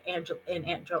Stephanie and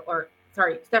Angela, or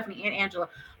sorry, Stephanie and Angela,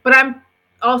 but I'm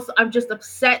just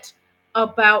upset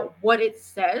about what it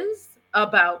says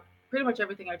about pretty much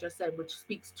everything I just said, which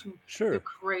speaks to the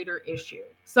greater issue.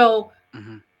 So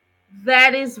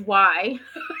that is why,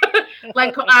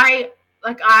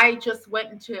 I just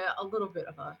went into a little bit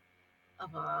of a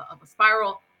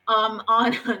spiral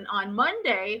on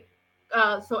Monday.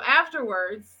 So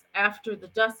afterwards, after the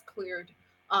dust cleared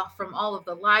from all of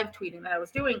the live tweeting that I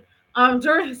was doing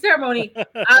during the ceremony,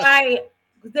 I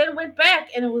then went back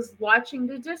and was watching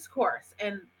the discourse,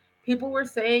 and people were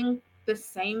saying the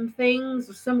same things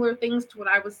or similar things to what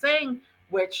I was saying,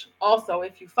 which also,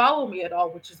 if you follow me at all,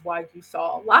 which is why you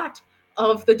saw a lot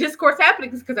of the discourse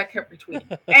happening, is because I kept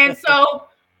retweeting. And so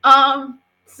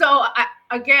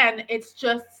again, it's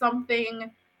just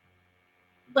something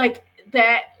like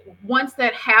that. Once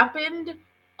that happened,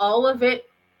 all of it,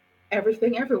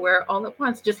 everything, everywhere, all at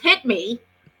once, just hit me.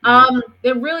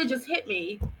 It really just hit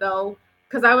me, though,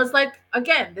 because I was like,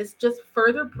 again, this just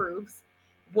further proves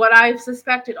what I've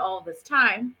suspected all this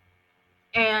time.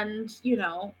 And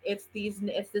it's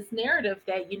this narrative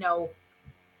that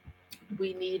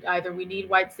we need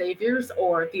white saviors,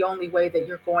 or the only way that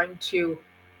you're going to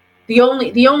the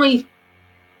only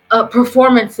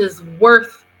performances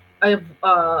worth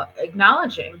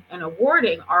acknowledging and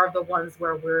awarding are the ones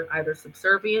where we're either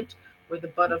subservient, we're the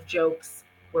butt of jokes,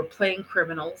 we're playing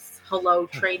criminals, hello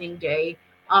Training Day,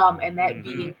 and that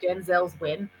being Denzel's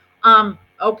win.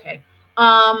 Okay.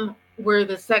 We're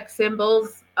the sex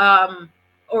symbols,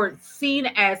 or seen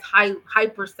as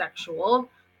hypersexual.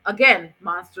 Again,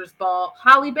 Monsters Ball,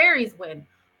 Halle Berry's win.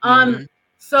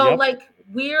 So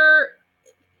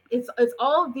it's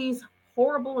all of these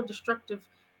horrible and destructive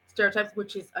stereotypes,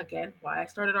 which is again why I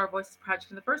started our Voices Project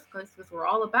in the first place, because we're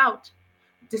all about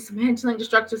dismantling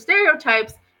destructive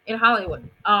stereotypes in Hollywood.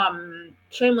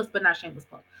 Shameless but not shameless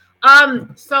plug.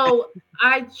 So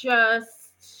I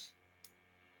just,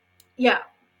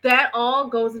 that all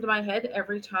goes into my head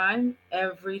every time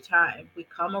we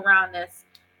come around this.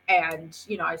 And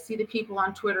I see the people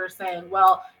on Twitter saying,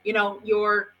 well,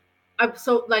 I'm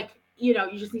so you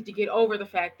just need to get over the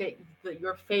fact that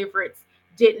your favorites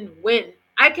didn't win.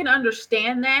 I can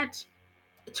understand that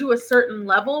to a certain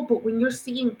level, but when you're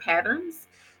seeing patterns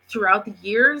throughout the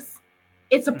years,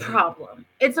 it's a problem.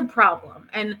 It's a problem.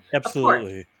 And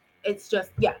absolutely, of course, it's just,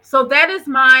 so that is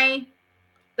my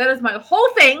whole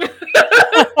thing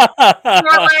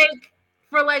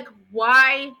for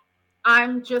why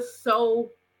I'm just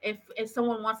so, if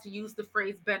someone wants to use the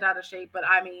phrase bent out of shape, but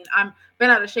I mean, I'm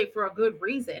bent out of shape for a good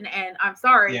reason, and I'm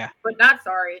sorry, but not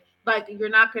sorry. You're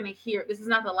not going to hear, this is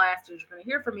not the last you're going to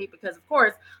hear from me, because of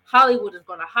course Hollywood is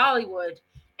going to Hollywood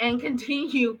and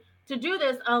continue to do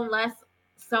this unless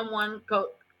someone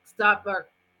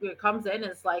comes in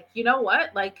and is like, you know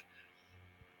what,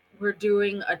 we're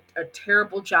doing a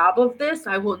terrible job of this.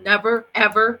 I will never,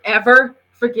 ever, ever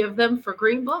forgive them for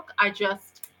Green Book. I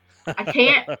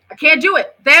can't do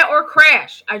it. That or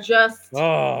Crash.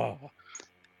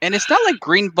 And it's not like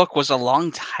Green Book was a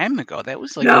long time ago. That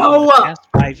was the past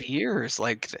 5 years.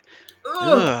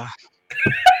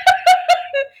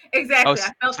 Exactly.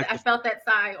 I felt that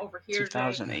sigh over here.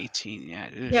 2018.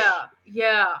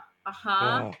 Yeah.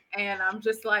 And I'm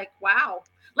just like, wow.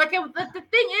 The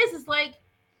thing is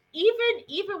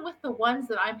even with the ones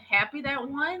that I'm happy that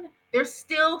won, there's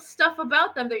still stuff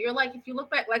about them that you're like, if you look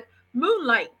back, like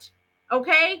Moonlight.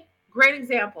 Okay, great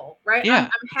example, right? Yeah.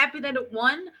 I'm happy that it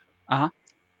won.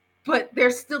 But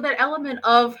there's still that element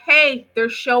of, hey, they're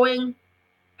showing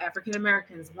African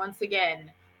Americans once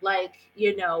again,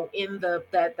 in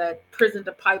that prison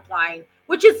to pipeline,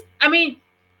 which is, I mean,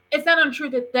 it's not untrue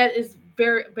that is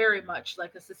very, very much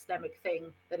like a systemic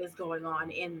thing that is going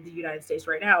on in the United States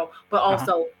right now. But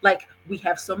also, we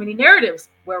have so many narratives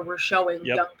where we're showing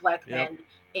young Black men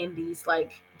in these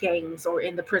gangs or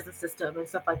in the prison system and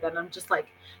stuff like that. And I'm just like,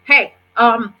 hey,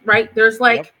 right? There's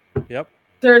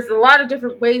there's a lot of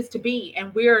different ways to be,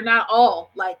 and we are not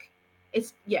all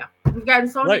we've gotten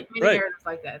so many narratives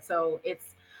like that. So it's,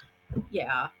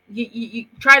 you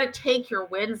try to take your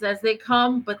wins as they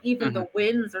come, but even the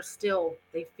wins are still,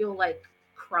 they feel like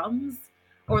crumbs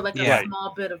or a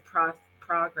small bit of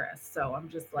progress. So I'm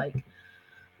just like,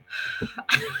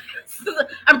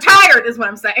 I'm tired is what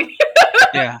I'm saying.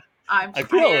 I'm tired. I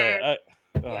feel it.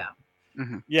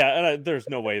 And there's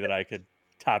no way that I could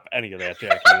top any of that,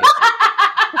 Jackie.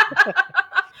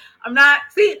 I'm not,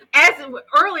 as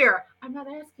earlier, I'm not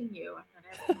asking you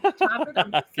to top it.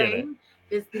 I'm just saying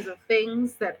these are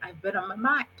things that I've been on my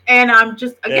mind, and I'm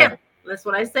just again. That's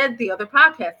what I said the other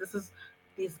podcast. This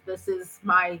is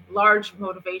my large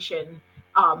motivation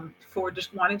for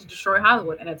just wanting to destroy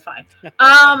Hollywood, and it's fine.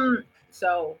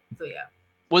 So yeah.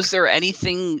 Was there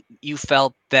anything you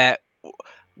felt that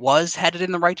was headed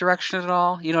in the right direction at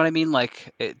all? You know what I mean?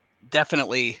 Like, it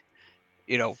definitely,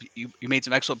 you made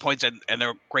some excellent points, and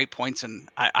they're great points, and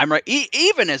I'm right.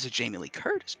 Even as a Jamie Lee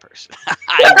Curtis person,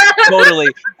 I totally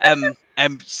am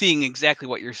seeing exactly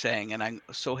what you're saying, and I'm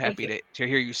so happy to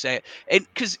hear you say it. And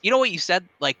because you know what you said,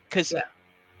 like, because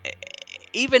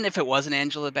even if it wasn't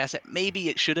Angela Bassett, maybe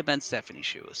it should have been Stephanie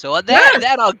Hsu. So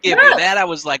that I'll give you. That I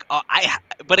was like, oh,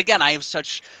 but again, I have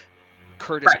such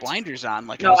Curtis blinders on.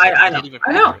 Like, no, I know.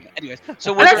 I know. Anyways,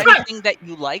 so was there anything that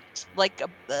you liked, like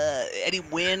any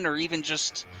win or even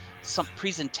just some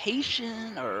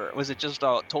presentation, or was it just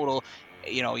a total,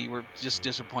 you were just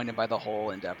disappointed by the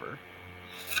whole endeavor?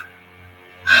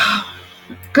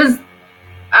 Because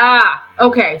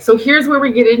okay, so here's where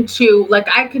we get into, like,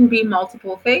 I can be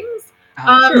multiple things.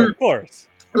 Sure, of course.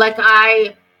 Like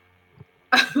okay,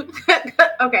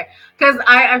 because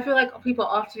I feel like people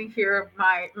often hear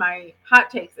my hot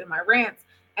takes and my rants,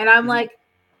 and I'm like,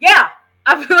 yeah,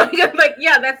 I feel like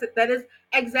yeah, that's it. That is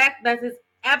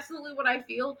absolutely what I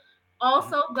feel.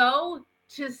 Also, though,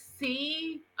 to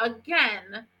see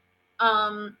again,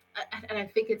 and I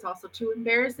think it's also too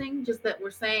embarrassing, just that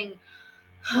we're saying,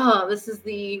 oh, this is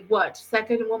the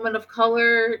second woman of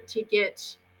color to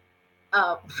get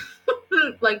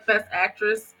like Best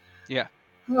Actress. Yeah.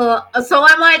 So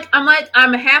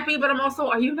I'm happy, but I'm also,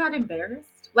 are you not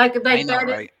embarrassed? Like I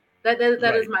know, that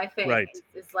is my thing. Right.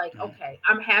 It's like, okay,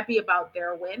 I'm happy about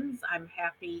their wins. I'm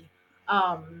happy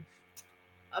about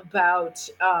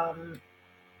I'm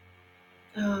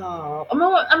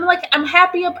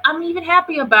even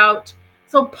happy about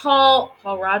Paul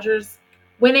Rogers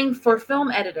winning for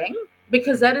film editing,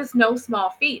 because that is no small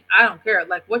feat. I don't care.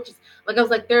 Like, I was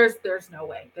like, there's no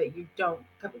way that you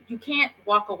can't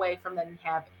walk away from that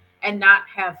and not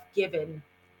have given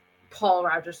Paul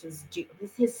Rogers his due.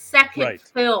 This is his second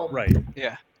film. Right.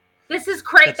 Yeah. This is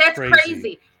crazy. That's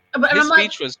crazy. But his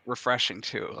speech was refreshing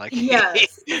too. Like,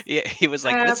 yes. he was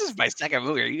like, "This is my second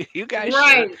movie. Are you guys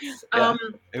right?" Sure? Yeah.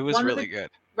 It was really good.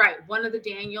 Right. One of the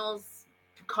Daniels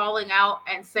calling out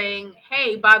and saying,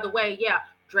 "Hey, by the way,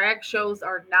 drag shows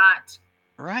are not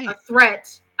a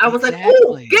threat." I was like,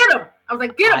 "Ooh, get him!" I was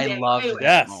like, "Get him!" I love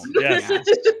yes.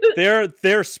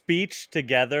 Their speech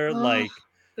together, like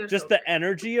just the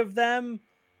energy of them,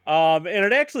 and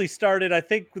it actually started. I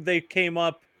think they came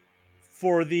up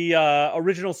for the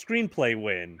original screenplay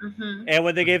win, and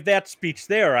when they gave that speech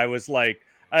there, I was like,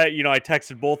 I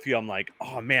texted both of you. I'm like,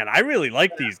 oh man, I really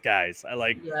like these guys.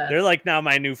 They're like now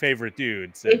my new favorite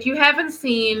dudes. If you haven't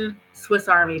seen Swiss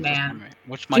Army Man,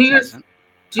 which Mike hasn't.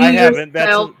 I haven't.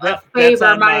 That's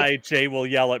on my Jay will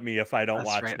yell at me if I don't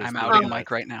watch this. I'm outing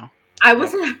Mike right now. I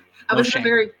was in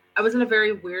a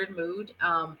very weird mood,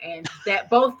 and that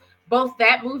both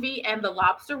that movie and The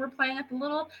Lobster were playing at the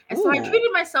Little, and so I treated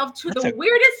myself to the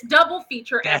weirdest double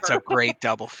feature ever. That's a great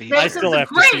double feature. I still have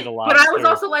to see The Lobster, but I was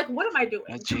also like, what am I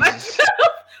doing?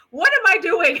 What am I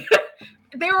doing?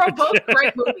 They were both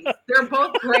great movies. They're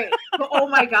both great, but oh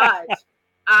my god,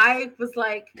 I was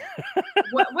like,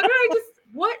 what did I just?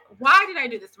 Why did I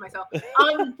do this to myself?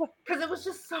 Because it was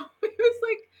just it was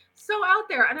like so out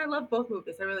there, and I love both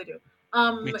movies. I really do.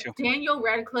 Me too. Daniel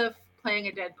Radcliffe playing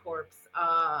a dead corpse.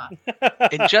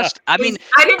 It just, I mean,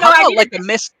 I didn't know like a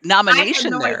missed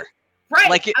nomination there. Right.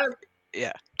 Like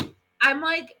I'm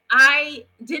like, I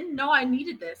didn't know I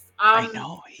needed this. I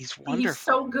know, he's wonderful. He's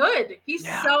so good. He's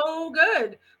so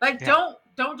good. Like, don't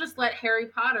just let Harry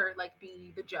Potter like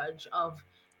be the judge of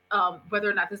whether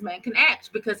or not this man can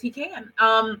act, because he can.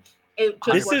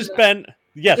 This is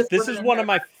one of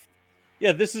my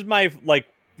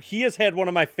he has had one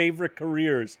of my favorite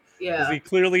careers. Yeah, he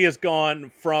clearly has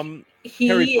gone from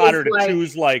Harry Potter to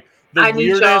choose like the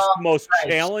weirdest, most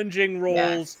challenging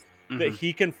roles that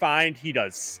he can find. He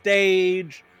does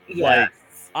stage. Like,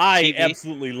 I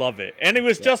absolutely love it. And he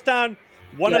was just on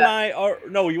one of my,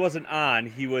 no, he wasn't on.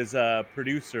 He was a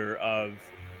producer of,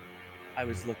 I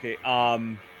was looking,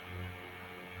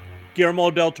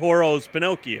 Guillermo del Toro's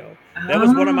Pinocchio. That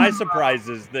was one of my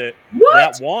surprises that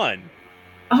won.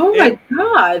 Oh my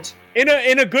god! In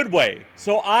a good way.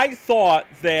 So I thought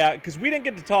that, because we didn't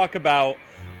get to talk about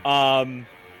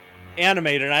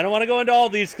animated, and I don't want to go into all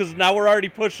these because now we're already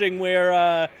pushing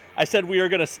where I said we were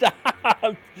going to stop.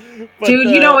 But, dude,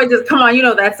 come on,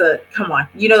 come on.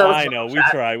 I know, we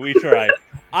try.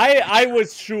 I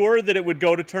was sure that it would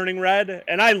go to Turning Red,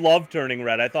 and I love Turning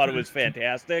Red. I thought it was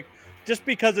fantastic. just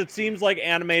because it seems like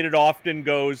animated often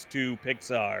goes to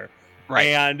Pixar. Right.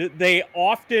 And they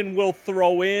often will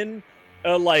throw in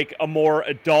like a more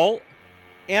adult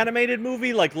animated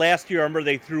movie. Like last year, I remember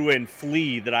they threw in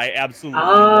Flea that I absolutely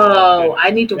loved. Oh,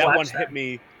 I need to That watch one that. hit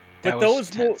me. That But was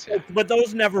intense, yeah. but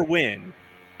those never win.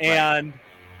 And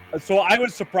so I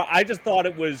was surprised. I just thought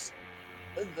it was,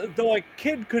 though a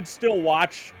kid could still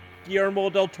watch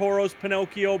Guillermo del Toro's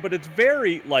Pinocchio, but it's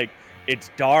very like, it's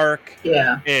dark.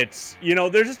 Yeah. It's, you know,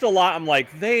 there's just a lot. I'm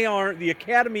like, they aren't the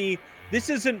Academy.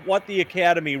 This isn't what the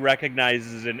Academy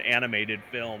recognizes in animated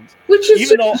films. Which is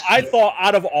Even though I thought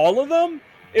out of all of them,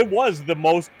 it was the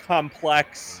most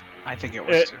complex. I think it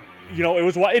was too. You know,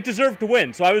 it deserved to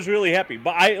win. So I was really happy.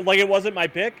 But it wasn't my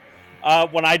pick.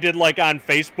 When I did like on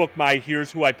Facebook, my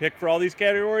here's who I picked for all these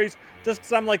categories, just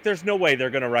because I'm like, there's no way they're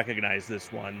going to recognize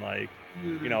this one. Like,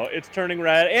 you know, it's Turning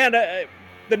Red. And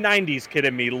the 90s kid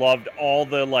in me loved all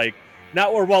the like,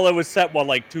 it was set,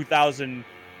 like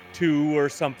 2002 or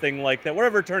something like that.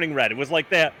 Whatever Turning Red. It was like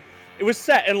that. It was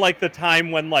set in like the time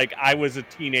when like I was a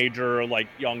teenager or like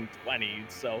young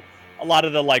 20s. So a lot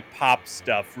of the like pop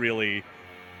stuff really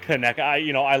connect.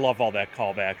 I love all that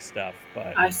callback stuff,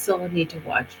 but I still need to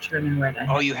watch Turning Red.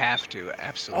 Oh, you have to,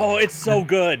 absolutely. oh, it's so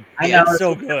good. I know, It's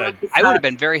so good. I would have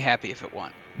been very happy if it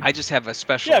won. I just have a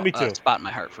special me too. spot in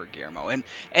my heart for Guillermo, and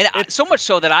so much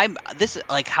so that this is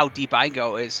like how deep I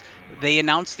go is they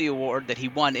announced the award that he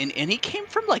won, and he came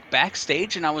from like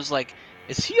backstage, and I was like,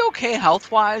 is he okay health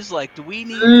wise? Like, do we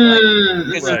need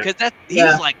because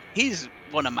he's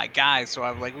one of my guys, so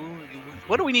I'm like,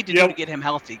 what do we need to do to get him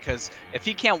healthy? Because if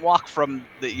he can't walk from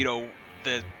the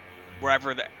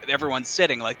wherever everyone's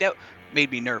sitting, like that made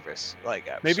me nervous. Like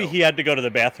maybe he had to go to the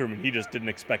bathroom and he just didn't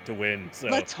expect to win. So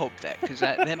let's hope that, because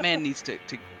that man needs to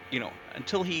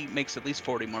until he makes at least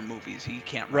 40 more movies, he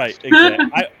can't rest. Right,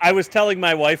 exactly. I was telling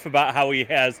my wife about how he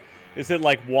has, is it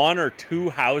like 1 or 2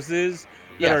 houses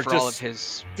that are for all of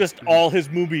his all his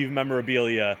movie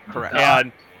memorabilia.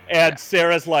 Correct. And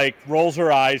Sarah's like rolls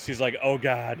her eyes. She's like, "Oh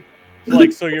God." She's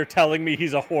like, so you're telling me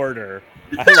he's a hoarder?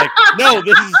 I'm like, no,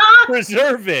 this is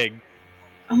preserving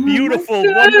beautiful,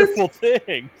 wonderful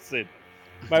things. And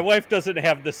my wife doesn't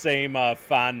have the same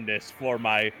fondness for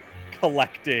my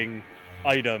collecting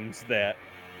items that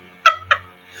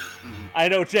I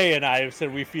know Jay and I have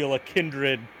said we feel a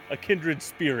kindred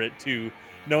spirit to,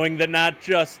 knowing that not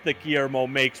just that Guillermo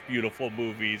makes beautiful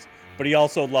movies, but he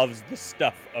also loves the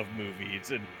stuff of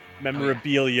movies and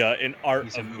memorabilia and art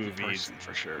He's of a movie movies. person,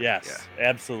 for sure. Yes,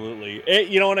 absolutely.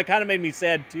 And it kind of made me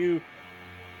sad too.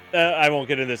 I won't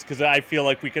get into this because I feel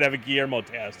like we could have a Guillermo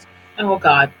cast. Oh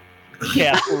God.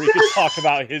 Cast where we could talk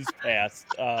about his past.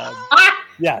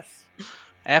 Yes.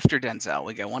 After Denzel,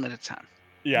 we go one at a time.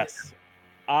 Yes.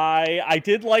 I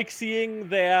did like seeing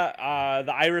that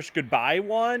the Irish Goodbye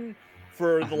one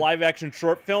for the live action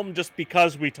short film, just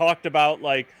because we talked about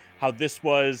like how this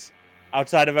was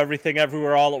outside of Everything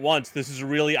Everywhere All at Once. This is a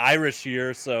really Irish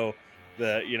year, so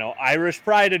the Irish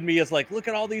pride in me is like, look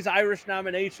at all these Irish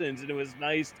nominations, and it was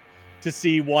nice to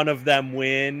see one of them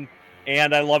win.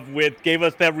 And I gave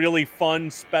us that really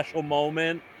fun special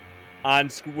moment on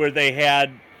where they had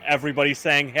everybody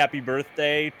sang Happy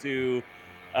Birthday to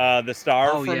the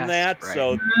star from that. Right.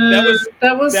 So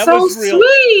that was so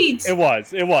sweet. It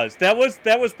was.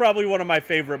 That was probably one of my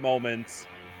favorite moments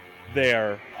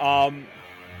there.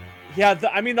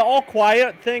 The All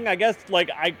Quiet thing, I guess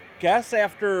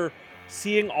after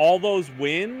seeing all those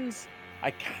wins,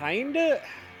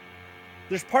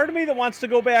 there's part of me that wants to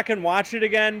go back and watch it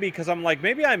again because I'm like,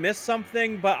 maybe I missed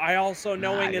something, but I also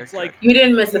knowing it's like you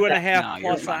didn't miss 2.5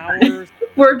 plus hours.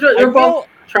 We're both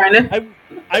trying to.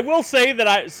 I will say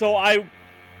that so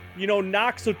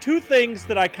 2 things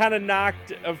that I kind of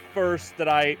knocked first that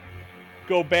I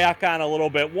go back on a little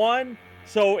bit. One,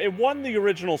 so it won the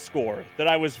original score that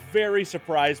I was very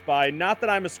surprised by. Not that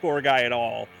I'm a score guy at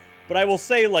all, but I will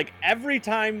say, like, every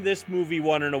time this movie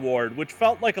won an award, which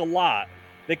felt like a lot,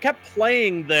 they kept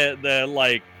playing the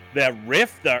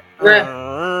riff, thing,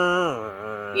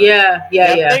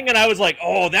 and I was like,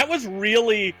 oh, that was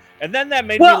really. And then that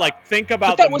made me think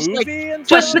about the movie and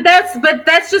stuff. But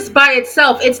that's just by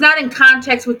itself. It's not in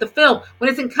context with the film. When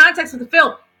it's in context with the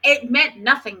film, it meant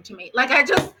nothing to me. Like I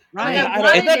just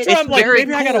that's why I'm like,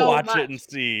 maybe I gotta watch it and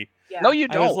see. Yeah. No, you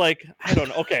don't. I was like, I don't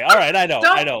know. Okay, all right, I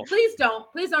know. Please don't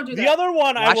do that. The other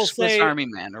one I will say, Swiss Army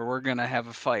Man, or we're gonna have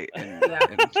a fight.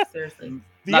 Seriously.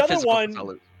 The other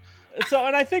one. So,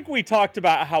 and I think we talked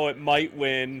about how it might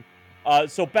win.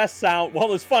 So best sound.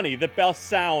 Well, it's funny. The best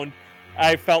sound,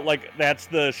 I felt like that's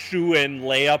the shoe-in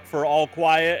layup for All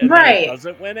Quiet, and then it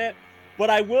doesn't win it. But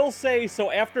I will say,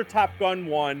 so after Top Gun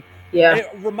won, Yeah. It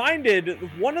reminded,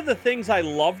 one of the things I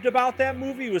loved about that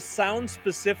movie was sound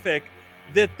specific,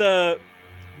 that the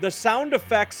sound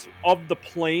effects of the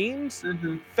planes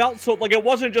felt so, like, it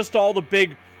wasn't just all the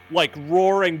big like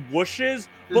roaring whooshes,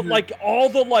 but like all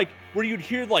the like where you'd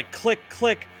hear like click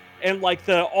click and like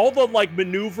all the like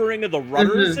maneuvering of the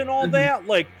rudders and all that,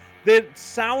 like the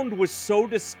sound was so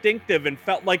distinctive and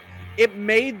felt like it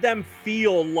made them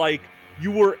feel like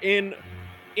you were in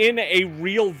a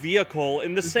real vehicle,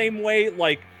 in the same way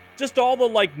like just all the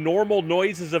like normal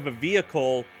noises of a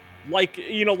vehicle, like,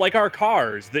 you know, like our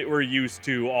cars that we're used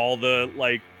to, all the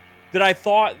like, that I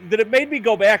thought that it made me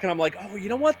go back and I'm like, oh, you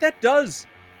know what, that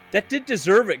did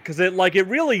deserve it, because it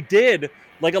really did,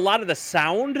 like a lot of the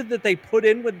sound that they put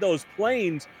in with those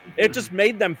planes, it just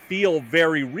made them feel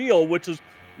very real, which is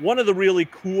one of the really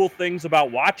cool things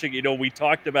about watching. You know, we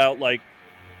talked about like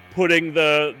putting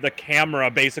the camera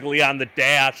basically on the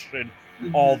dash and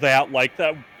all that, like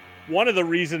that. One of the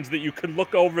reasons that you could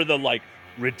look over the like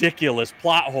ridiculous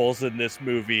plot holes in this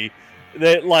movie,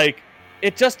 that like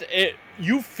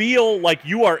you feel like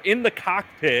you are in the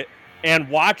cockpit and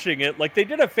watching it. Like they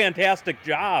did a fantastic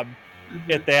job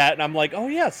at that, and I'm like, oh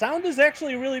yeah, sound is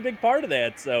actually a really big part of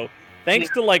that. So thanks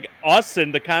to like us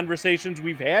and the conversations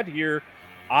we've had here,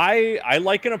 I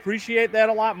like and appreciate that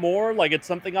a lot more. Like it's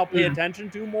something I'll pay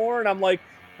attention to more, and I'm like,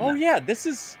 oh yeah,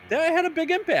 that had a big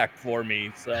impact for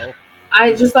me. So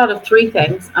I just thought of three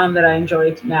things that I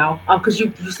enjoyed now, because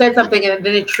you said something and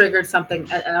then it triggered something.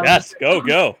 And I was yes, just,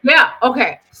 go. Yeah.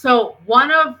 Okay. So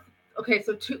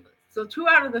two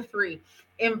out of the three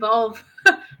involve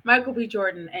Michael B.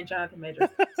 Jordan and Jonathan Majors.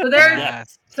 So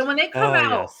there's so when they come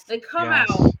out,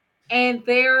 and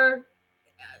they're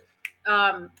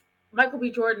Michael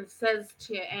B. Jordan says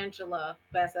to Angela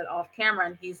Bassett off camera,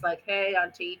 and he's like, "Hey,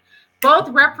 Auntie," both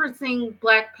referencing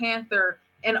Black Panther,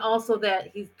 and also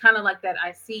that he's kind of like that,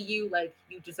 "I see you, like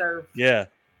you deserve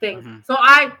things." So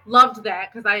I loved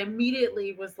that, because I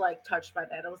immediately was like touched by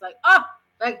that. I was like, "Oh,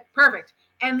 like perfect."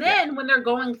 And then when they're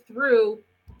going through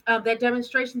that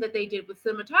demonstration that they did with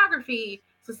cinematography.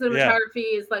 So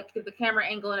cinematography is like the camera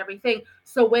angle and everything.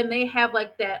 So when they have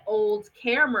like that old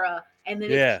camera and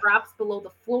then it drops below the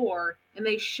floor and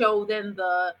they show then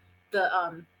the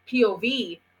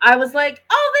POV, I was like,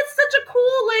 oh, that's such a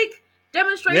cool like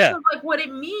demonstration of like what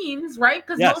it means, right?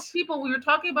 Because most people, when you're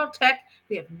talking about tech,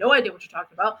 they have no idea what you're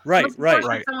talking about. Right.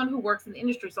 Someone who works in the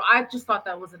industry. So I just thought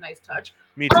that was a nice touch.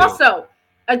 Me too. Also,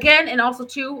 again, and also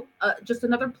too, just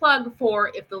another plug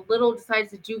for if the Little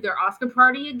decides to do their Oscar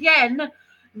party again,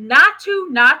 not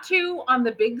to on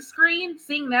the big screen,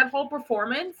 seeing that whole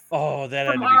performance. Oh,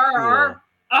 that from had to be RRR. cool.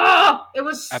 Oh, it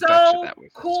was so cool.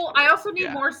 Cool. I also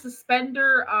need more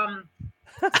suspender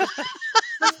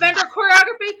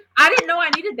choreography. I didn't know I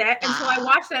needed that until I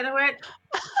watched that and I went,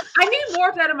 I need more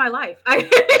of that in my life. Right.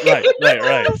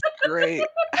 That's great.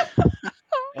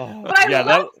 But I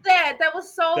loved that. That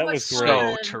was so much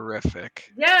so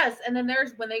terrific. Yes, and then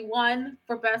there's when they won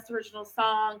for Best Original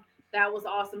Song. That was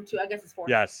awesome too. I guess it's 4.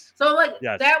 Yes. So like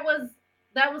that was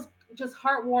just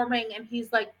heartwarming, and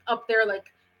he's like up there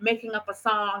like making up a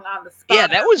song on the spot. Yeah,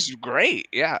 that was great.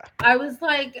 Yeah. I was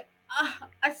like,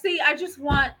 I see. I just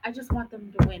want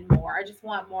them to win more. I just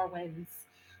want more wins.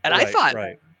 And I thought,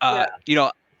 you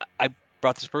know, I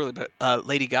brought this up early, but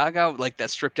Lady Gaga, like that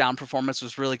stripped down performance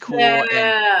was really cool.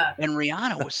 Yeah. And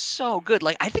Rihanna was so good.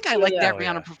 Like I think I liked that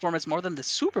Rihanna performance more than the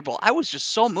Super Bowl. I was just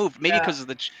so moved, maybe because of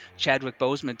the Chadwick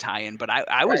Boseman tie-in, but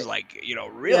I was like, you know,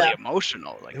 really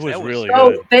emotional. Like it was really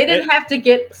good. So they didn't have to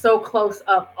get so close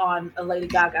up on a Lady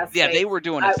Gaga stage. Yeah, they were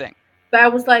doing a thing.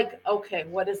 That was like, okay,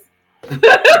 what is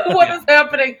is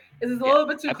happening? Is this a little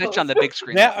bit too close? I bet you on the big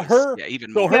screen.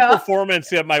 Even more. Her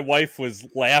performance, my wife was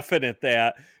laughing at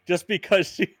that just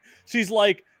because she's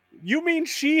like, you mean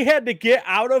she had to get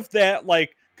out of that,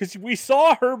 like, because we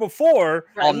saw her before,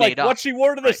 and like what she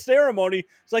wore to the ceremony.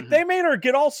 It's like they made her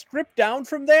get all stripped down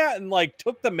from that and like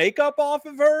took the makeup off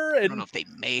of her. And I don't know if they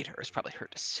made her. It's probably her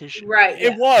decision. Right.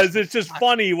 It was. It's just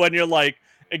funny when you're like,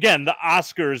 again, the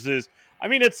Oscars is, I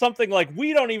mean, it's something like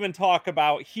we don't even talk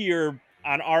about here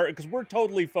on our, because we're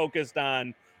totally focused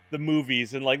on the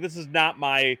movies, and like this is not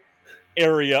my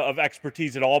area of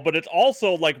expertise at all, but it's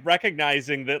also like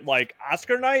recognizing that like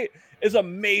Oscar night is a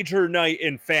major night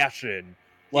in fashion,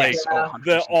 like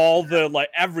all the like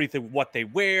everything, what they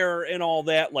wear and all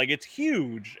that, like it's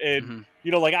huge. And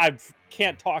you know, like I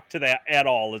can't talk to that at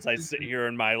all as I sit here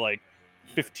in my like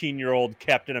 15-year-old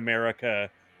Captain America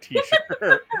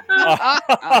t-shirt.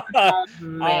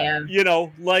 Man. You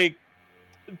know, like,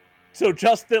 so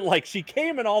just that like she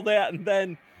came and all that, and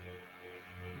then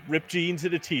ripped jeans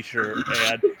and a t-shirt,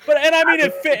 and I mean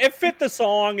it fit the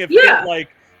song, it fit like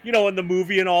in the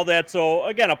movie and all that. So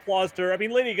again, applause to her. I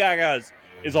mean, Lady Gaga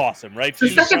is awesome, right? The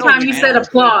She's second so time you said talented.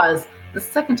 applause. The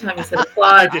second time you said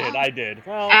applause. I did.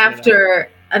 Well, After,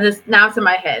 and this now it's in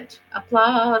my head.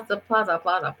 Applause, applause,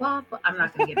 applause, applause. I'm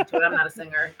not gonna get into it. I'm not a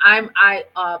singer.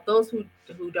 Those who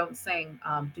don't sing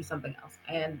do something else,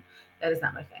 and that is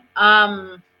not my thing.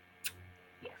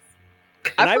 Yes.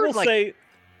 And I I've will heard, say,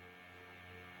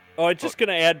 I'm just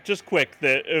gonna add just quick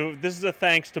that this is a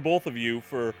thanks to both of you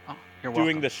for you're doing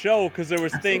welcome. the show, because there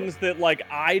was Absolutely. things that like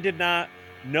I did not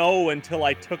know until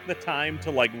I took the time to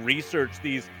like research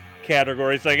these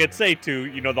categories. Like I'd say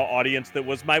to the audience that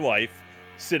was my wife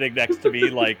sitting next to me,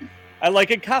 like I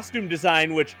like in costume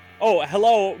design, which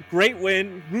hello, great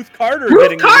win, Ruth Carter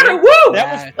getting the Carter, win. woo!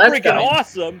 That was Let's freaking go.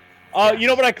 awesome.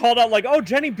 But I called out like,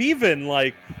 Jenny Beavan,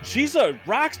 like she's a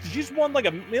rock. She's won like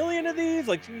 1 million of these.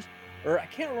 Like or I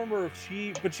can't remember if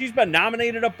but she's been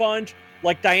nominated a bunch.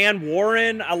 Like Diane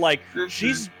Warren,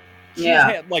 she's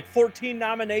had like 14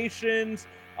 nominations.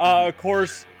 Of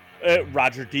course,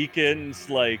 Roger Deakins,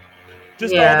 like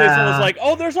just all this. It was like,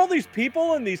 there's all these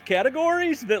people in these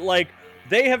categories that like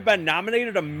they have been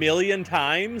nominated 1 million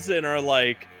times and are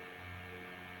like,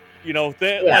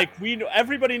 like we know,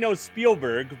 everybody knows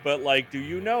Spielberg, but like, do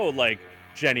you know like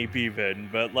Jenny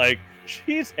Beavan? But like,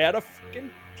 she's had a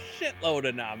freaking shitload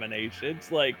of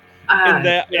nominations, like in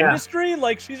that industry.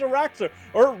 Like, she's a rock star.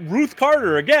 Or Ruth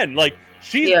Carter again, like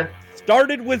she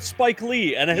started with Spike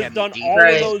Lee and has done all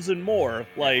of those and more.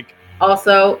 Like,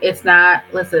 also, it's not.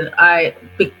 Listen,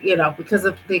 because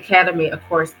of the Academy, of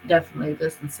course, definitely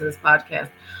listens to this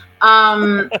podcast.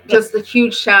 Just a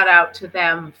huge shout out to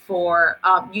them for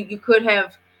you could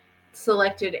have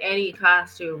selected any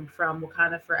costume from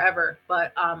Wakanda Forever,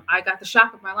 but I got the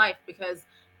shock of my life because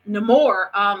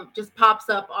Namor just pops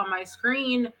up on my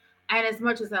screen, and as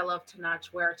much as I love Tenoch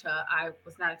Huerta, I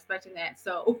was not expecting that.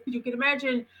 So you can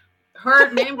imagine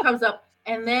her name comes up,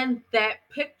 and then that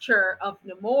picture of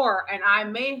Namor, and I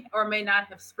may or may not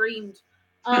have screamed.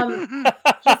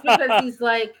 Just because he's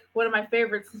like one of my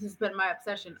favorites, he's been my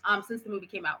obsession since the movie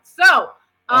came out. So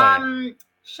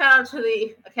shout out to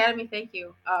the Academy, thank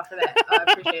you for that. I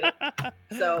appreciate it.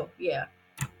 So yeah.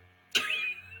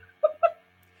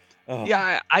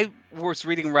 Yeah, I was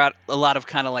reading a lot of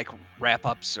kind of like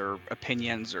wrap-ups or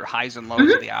opinions or highs and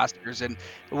lows of the Oscars, and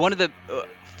one of the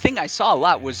thing I saw a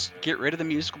lot was get rid of the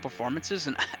musical performances,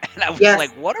 and I was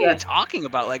like, what are we talking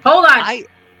about? Like, hold on, I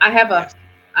have a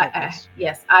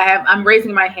I'm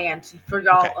raising my hand for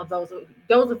y'all of those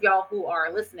of y'all who are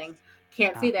listening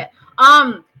can't see that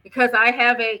because I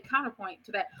have a counterpoint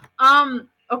to that.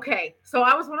 Okay, so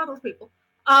I was one of those people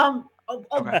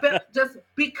just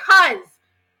because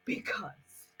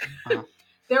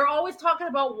they're always talking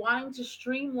about wanting to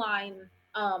streamline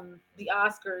the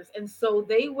Oscars, and so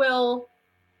they will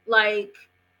like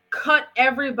cut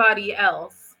everybody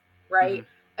else right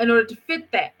in order to fit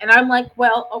that. And I'm like,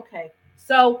 well, okay,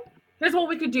 so here's what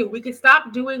we could do. We could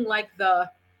stop doing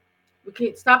we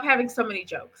could stop having so many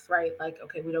jokes, right? Like,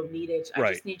 okay, we don't need it.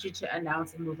 I just need you to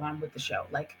announce and move on with the show.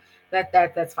 Like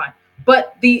that's fine.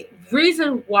 But the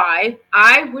reason why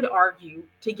I would argue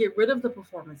to get rid of the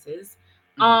performances,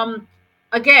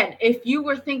 again, if you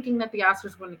were thinking that the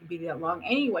Oscars wouldn't be that long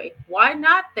anyway, why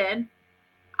not then,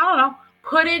 I don't know,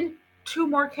 put in 2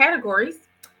 more categories,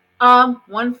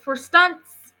 one for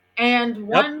stunts and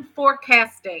one for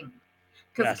casting,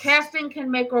 because casting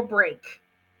can make or break.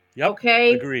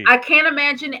 Okay, agreed. I can't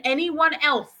imagine anyone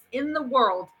else in the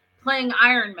world playing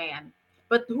Iron Man,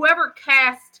 but whoever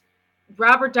cast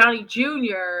Robert Downey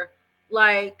Jr.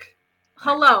 like,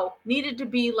 hello, needed to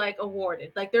be like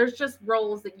awarded. Like, there's just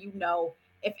roles that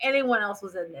if anyone else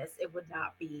was in this, it would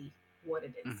not be what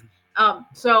it is.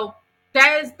 So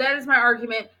that is my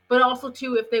argument. But also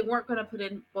too, if they weren't going to put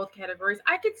in both categories,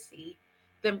 I could see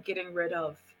them getting rid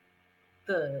of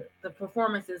the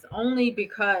performances, only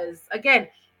because again,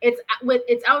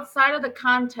 it's outside of the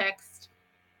context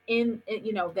in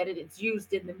that it's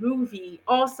used in the movie.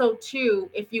 Also too,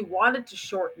 if you wanted to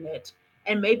shorten it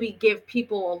and maybe give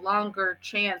people a longer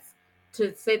chance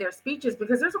to say their speeches,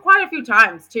 because there's quite a few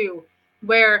times too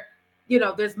where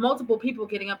there's multiple people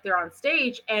getting up there on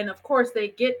stage, and of course they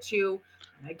get to,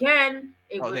 again,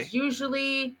 it was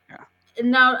usually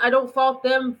now I don't fault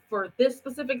them for this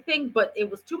specific thing, but it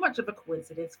was too much of a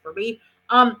coincidence for me.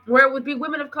 Where it would be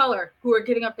women of color who are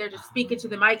getting up there just speaking to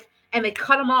the mic, and they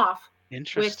cut them off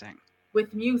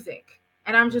with music,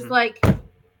 and I'm just like,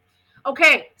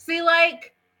 okay, see,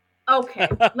 like, okay,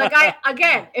 like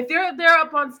if they're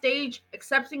up on stage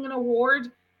accepting an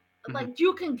award, like,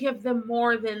 you can give them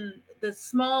more than the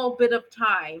small bit of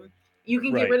time. You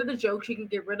can get rid of the jokes, you can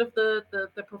get rid of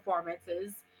the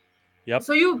performances, Yep.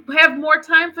 So you have more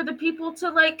time for the people to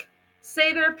like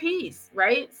say their piece,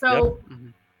 right? So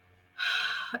Mhm.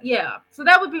 yeah, so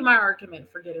that would be my argument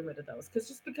for getting rid of those, because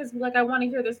just because like I want to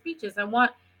hear their speeches, I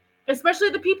want, especially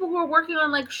the people who are working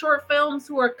on like short films,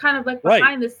 who are kind of like Right.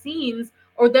 behind the scenes,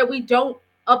 or that we don't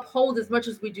uphold as much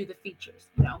as we do the features,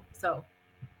 you know. So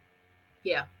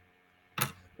yeah.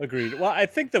 Agreed. Well, I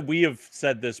think that we have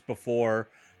said this before,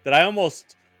 that I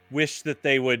almost wish that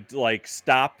they would like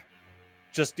stop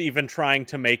just even trying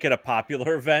to make it a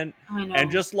popular event I and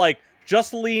know.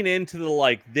 just lean into the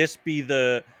like this be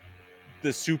the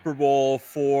Super Bowl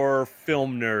for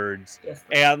film nerds, Yes,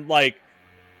 please. and like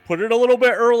put it a little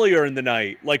bit earlier in the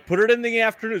night, like put it in the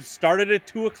afternoon, start it at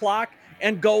 2 o'clock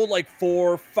and go like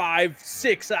 4, 5,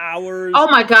 6 hours, Oh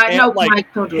my God, and no, like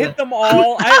Mike, don't do hit that. them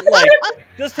all. I like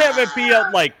just have it be a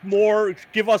like more,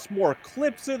 give us more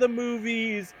clips of the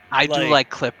movies, I do like like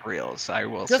clip reels. I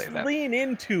will say just that. lean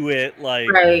into it, like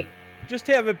Right. just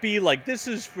have it be like this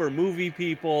is for movie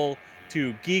people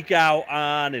to geek out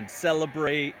on and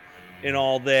celebrate and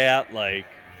all that. Like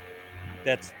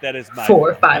that is my 4,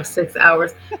 point. 5, 6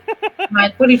 hours.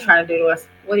 Mike, what are you trying to do to us?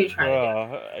 What are you trying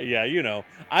to Yeah, you know.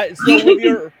 So with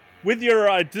do?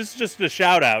 your this is just a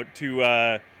shout out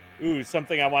to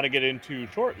something I want to get into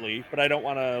shortly, but I don't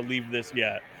want to leave this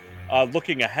yet.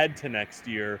 Looking ahead to next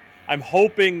year, I'm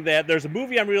hoping that there's a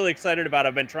movie I'm really excited about.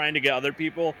 I've been trying to get other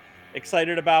people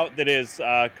excited about, that is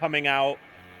coming out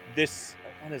this,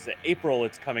 when is it? April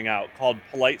it's coming out, called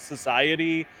Polite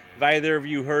Society. Have either of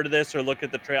you heard of this or look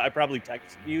at the trailer? I probably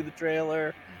texted you the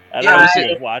trailer. I Yeah, don't it know was if I,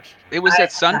 you have watched. it was I, at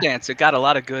Sundance. It got a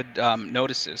lot of good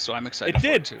notices, so I'm excited It for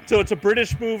it did. too. So it's a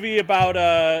British movie about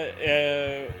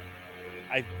I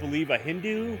believe a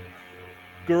Hindu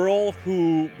girl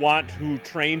who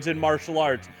trains in martial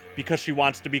arts because she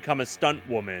wants to become a stunt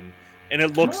woman, and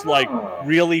it looks like oh,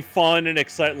 really fun and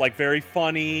exciting, like very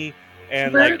funny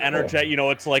and like very cool. energetic. You know,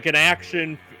 it's like an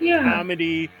action Yeah,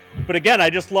 comedy. But again, I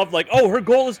just love like, oh, her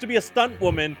goal is to be a stunt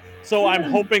woman. So I'm yeah,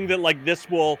 hoping that like this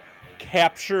will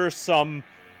capture some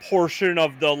portion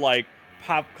of the like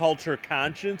pop culture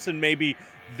conscience, and maybe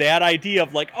that idea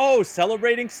of like, oh,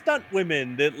 celebrating stunt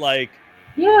women, that like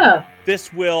yeah.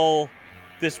 this will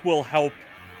help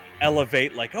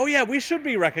elevate, like, oh yeah, we should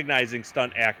be recognizing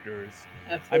stunt actors.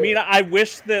 I mean, Absolutely. I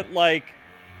wish that like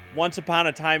Once Upon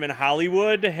a Time in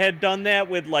Hollywood had done that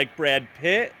with like Brad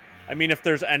Pitt. I mean, if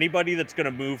there's anybody that's going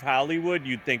to move Hollywood,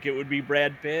 you'd think it would be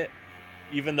Brad Pitt,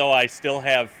 even though I still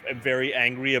am very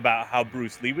angry about how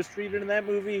Bruce Lee was treated in that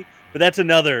movie, but that's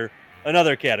another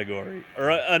category,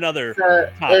 or another So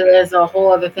topic. there's a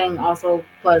whole other thing also,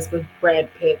 plus with Brad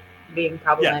Pitt being Yes.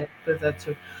 problematic because that's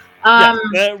true. Yes,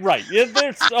 Um, right. Yeah,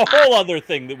 there's a whole other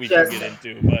thing that we can just get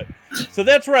into, but so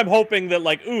that's where I'm hoping that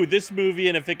like, ooh, this movie,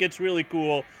 and if it gets really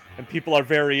cool and people are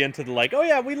very into the like, oh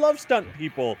yeah, we love stunt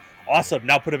people, awesome.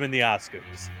 Now put them in the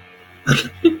Oscars,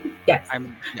 yes.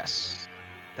 Yes,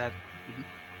 that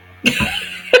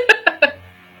mhm.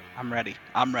 I'm ready.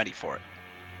 I'm ready for it.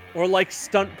 or like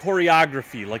stunt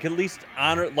choreography, like at least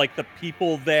honor like the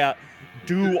people that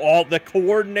do all that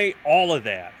coordinate all of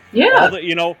that. All Yeah.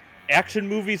 the action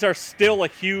movies are still a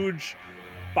huge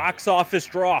box office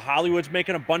draw. Hollywood's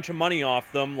making a bunch of money off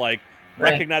them. Like,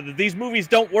 Right. recognize that these movies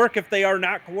don't work if they are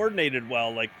not coordinated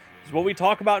well. Like, it's what we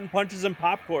talk about in Punches and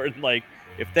Popcorn. Like,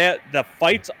 if the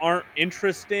fights aren't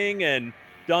interesting and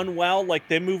done well, like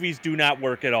the movies do not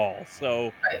work at all.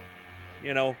 So, Right.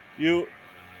 you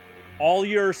all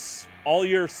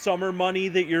your summer money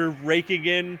that you're raking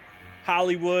in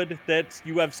Hollywood, that's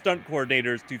you have stunt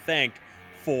coordinators to thank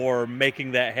for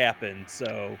making that happen.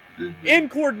 So, Mhm. in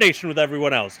coordination with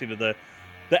everyone else, the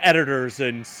editors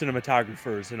and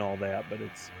cinematographers and all that, but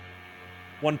it's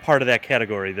one part of that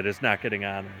category that is not getting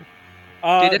honored.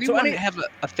 Did So anyone any have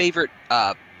a favorite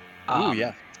Ooh, yeah.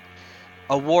 um,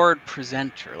 award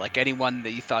presenter, like anyone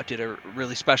that you thought did a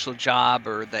really special job,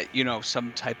 or that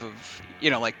some type of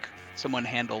like someone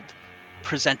handled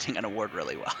presenting an award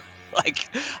really well? Like,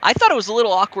 I thought it was a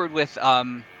little awkward with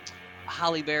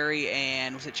Halle Berry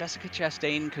and, was it Jessica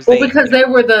Chastain, because Well, they because they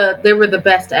were the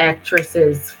best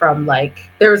actresses from like,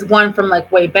 there was one from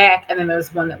like way back, and then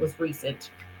there's one that was recent.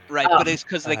 right, but it's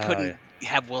because they Yeah. couldn't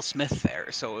have Will Smith there,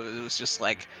 so it was just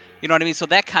like, you know what I mean. So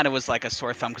that kind of was like a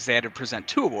sore thumb, because they had to present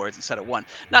two awards instead of one.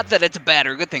 Not that it's a bad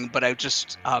or good thing, but I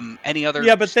just any other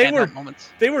Yeah, but standout moments?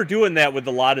 they were doing that with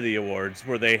a lot of the awards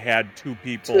where they had two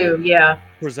people Too, yeah.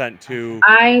 present to.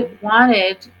 I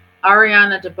wanted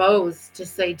Ariana DeBose to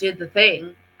say "did the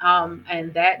thing,"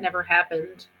 and that never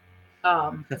happened.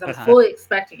 Because I was fully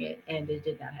expecting it, and it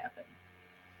did not happen.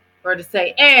 or to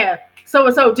say, so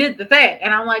and so did the thing,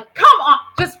 and I'm like, come on,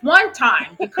 just one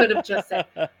time you could have just said,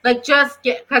 like, just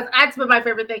get, because that's been my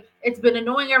favorite thing. It's been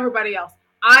annoying everybody else.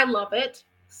 I love it,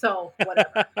 so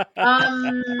whatever.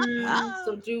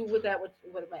 So do with that what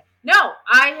it meant. No,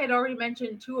 I had already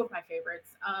mentioned two of my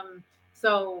favorites.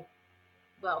 So,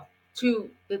 well,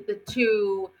 the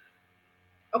two.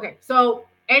 Okay, so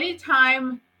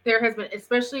anytime there has been,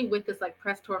 especially with this like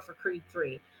press tour for Creed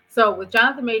 3, so with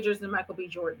Jonathan Majors and Michael B.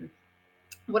 Jordan,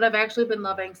 what I've actually been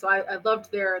loving, so I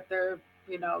loved their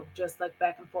just like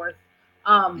back and forth,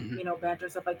 banter,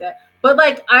 stuff like that. But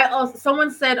like I also, someone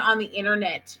said on the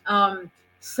internet,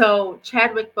 so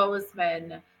Chadwick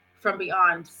Boseman from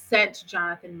Beyond sent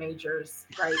Jonathan Majors,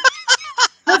 right?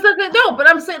 No, but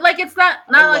I'm saying, like, it's not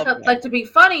like to be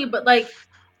funny, but like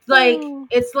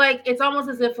it's almost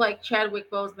as if like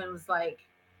Chadwick Boseman was like,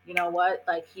 you know what,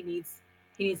 like he needs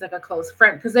like a close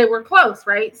friend, because they were close,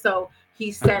 right? So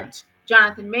he sent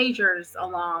Jonathan Majors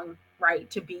along, right,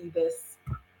 to be this,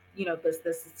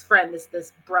 this friend,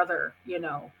 this brother,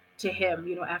 to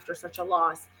him, after such a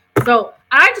loss. So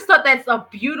I just thought that's a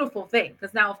beautiful thing,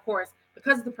 because now, of course,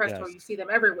 because of the press tour, you see them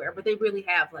everywhere, but they really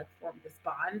have like formed this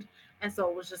bond, and so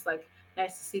it was just like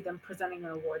nice to see them presenting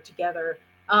an award together.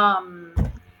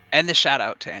 And the shout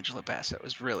out to Angela Bassett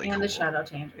was really cool. And the shout out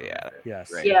to Angela. Yeah. Bassett.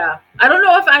 Yes. Right. Yeah. I don't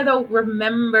know if I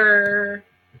remember.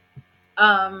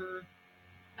 I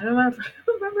don't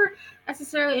remember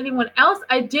necessarily anyone else.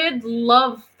 I did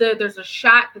love there's a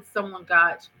shot that someone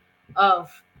got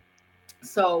of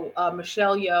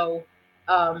Michelle Yeoh,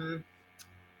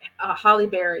 Halle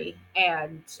Berry,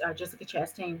 and Jessica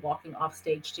Chastain walking off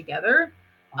stage together.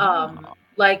 And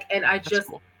I just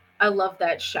cool. I love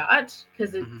that shot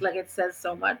because it like it says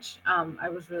so much. I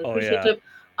was really appreciative.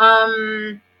 Yeah.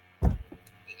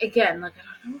 Again, like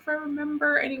I don't know if I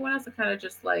remember anyone else. I kind of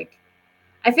just like,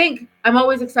 I think I'm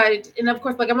always excited, and of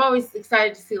course, like I'm always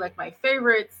excited to see like my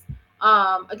favorites.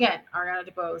 Again,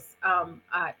 Ariana DeBose,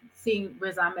 seeing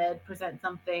Riz Ahmed present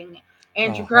something,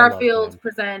 Andrew Garfield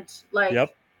present like,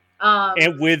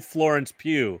 and with Florence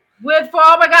Pugh.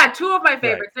 Oh my God, two of my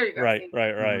favorites. There you go.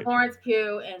 Right. Florence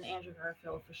Pugh and Andrew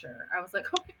Garfield for sure. I was like,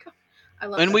 oh my God, I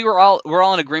love. And we're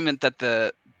all in agreement that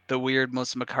the weird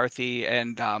Melissa McCarthy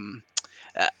and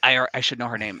I should know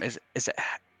her name. Is it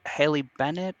Haley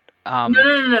Bennett?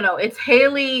 No. It's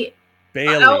Haley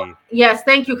Bailey. Yes,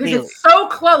 thank you, because it's so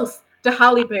close to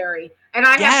Halle Berry, and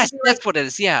I have to be that's what it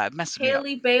is. Yeah, it messed me up.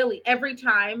 Haley Bailey every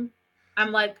time.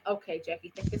 I'm like, okay,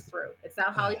 Jackie, think this through. It's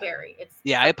not Halle Berry. It's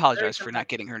I apologize for not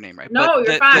getting her name right. No, but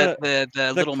you're fine.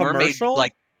 The Little Mermaid,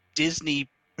 like Disney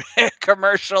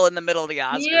commercial in the middle of the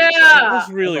Oscars. Yeah, that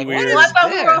was really weird. Well, I thought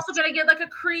we were also gonna get like a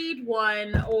Creed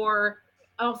one, or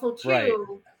also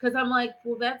two, because I'm like,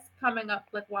 well, that's coming up.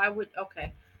 Like, why would?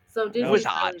 Okay, so Disney was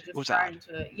odd. It was odd.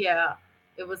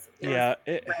 It was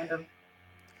random.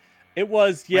 It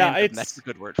was random, that's a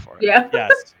good word for it. Yeah.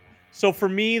 Yes. So for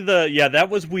me, that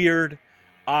was weird.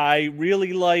 I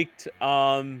really liked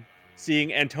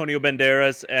seeing Antonio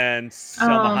Banderas and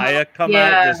Salma Hayek come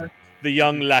out. Just the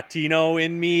young Latino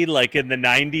in me, like in the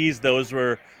 90s. Those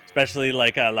were, especially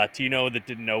like a Latino that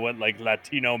didn't know what like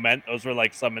Latino meant. Those were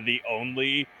like some of the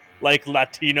only like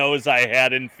Latinos I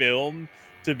had in film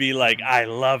to be like, I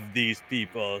love these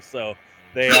people. So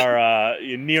they are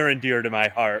near and dear to my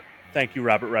heart. Thank you,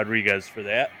 Robert Rodriguez, for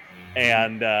that.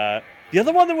 And the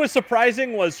other one that was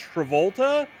surprising was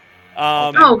Travolta.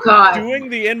 God. Doing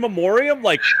the In Memoriam,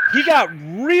 like he got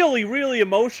really, really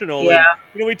emotional. Yeah.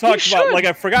 And, we talked about, like,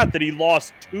 I forgot that he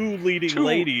lost two leading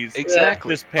ladies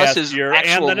exactly this past his year,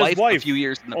 and then his wife a few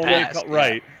years in the past.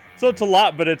 Right. So it's a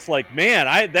lot, but it's like,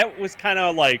 man, that was kind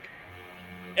of like,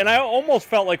 and I almost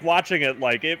felt like watching it,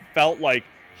 like it felt like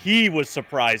he was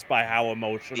surprised by how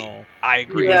emotional I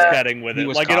agree. he was getting with it.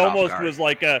 Was like it almost was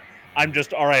like I'm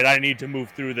just all right. I need to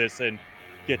move through this and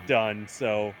get done.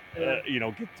 So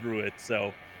get through it.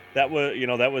 So that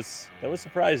was that was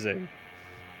surprising.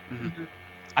 Mm-hmm.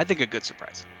 I think a good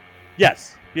surprise.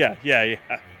 Yes. Yeah.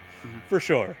 Mm-hmm. For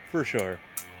sure.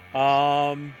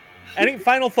 Any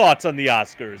final thoughts on the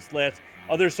Oscars?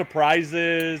 Other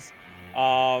surprises.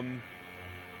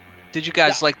 Did you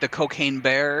guys like the Cocaine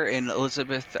Bear in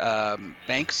Elizabeth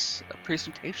Banks'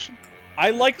 presentation?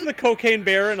 I liked the Cocaine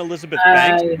Bear and Elizabeth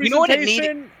Banks presentation. You know what it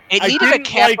needed? It needed a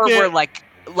camper where like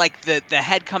the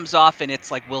head comes off and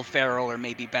it's like Will Ferrell or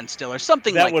maybe Ben Stiller,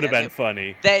 something like that. That would have been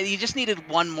funny. That you just needed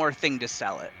one more thing to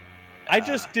sell it. I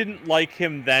just didn't like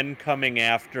him then coming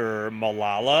after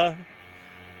Malala.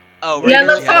 Oh, yeah.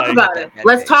 Let's talk about it.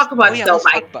 Let's talk about it, though,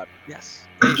 Mike. Yes.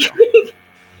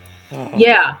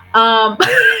 Yeah.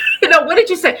 What did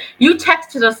you say? You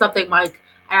texted us something, Mike,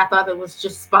 and I thought it was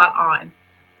just spot on.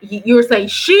 you were saying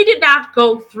she did not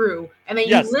go through, and then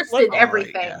Yes, you listed All right,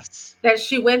 everything yes. that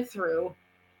she went through.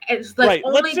 It's like Right,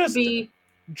 only let's to just be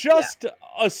just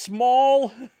a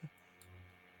small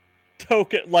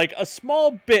token, like a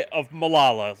small bit of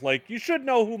Malala. Like you should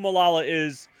know who Malala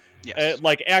is, Yes.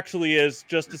 like actually is,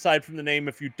 just aside from the name.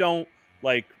 If you don't,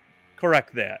 like,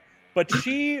 correct that. But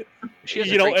she, She has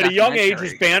a you know, great at a young age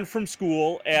was documentary, banned from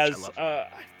school which I as love. I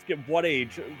forget what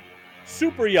age,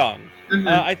 super young. Mhm.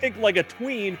 I think like a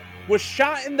tween, was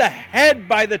shot in the head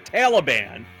by the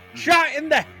Taliban. Shot in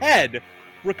the head,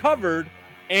 recovered,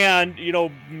 and you know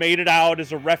made it out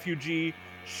as a refugee.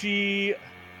 She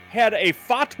had a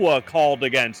fatwa called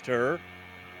against her,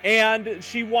 and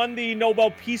she won the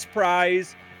Nobel Peace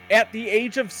Prize at the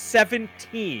age of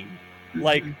 17.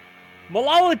 Like, Mhm.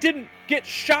 Malala didn't get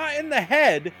shot in the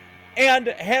head and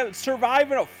have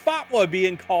surviving a fatwa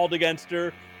being called against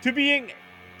her to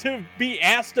be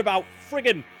asked about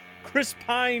friggin' Chris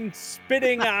Pine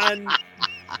spitting on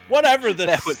whatever the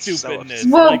That was so stupidness.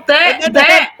 absurd. Well, Like, and then to have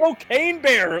that Cocaine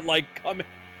Bear like come.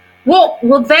 well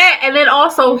that, and then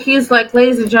also he's like,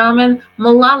 ladies and gentlemen,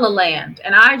 Malala Land,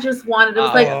 and I just wanted. It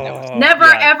was Oh, like, yeah, that was never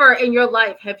yeah. ever in your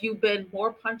life have you been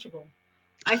more punchable.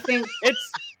 I think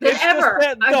It's than it's ever. just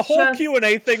that the I whole just-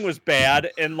 Q&A thing was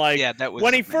bad, and like Yeah, that was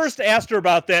when he nice. first asked her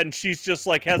about that, and she's just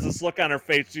like has this look on her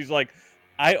face. She's like,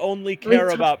 "I only care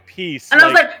about peace." And I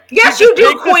was like, yes, you you do,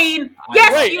 take this- Queen. I Yes,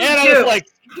 love right, you and do. I was like,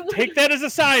 take that as a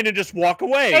sign and just walk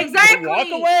away. Exactly. Walk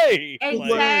away.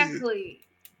 Exactly.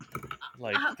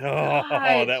 Like, Oh, oh,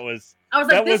 God. that was I was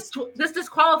that like, this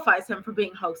disqualifies him from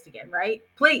being host again, right?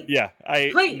 Please. yeah.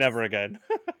 Please. Never again.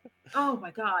 Oh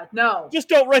my God, no. Just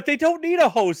don't. Right, they don't need a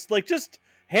host. Like, just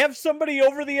have somebody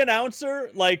over the announcer,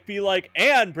 like, be like,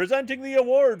 and presenting the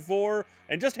award for,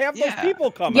 and just have those Yeah. people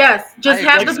come out. Yes, just I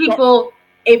have agree. the people.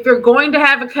 If you're going to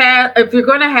have a cast, if you're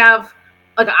going to have,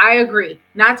 like, I agree,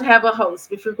 not to have a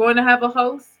host. If you're going to have a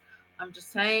host, I'm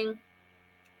just saying,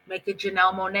 make it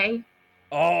Janelle Monáe.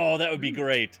 Oh, that would be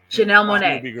great. Janelle That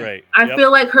Monáe. would be great. I Yep.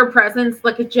 feel like her presence,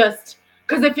 like, it just,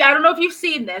 because if I don't know if you've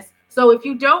seen this, so if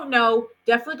you don't know,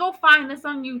 definitely go find this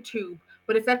on YouTube.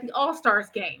 But it's at the All-Stars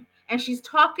game, and she's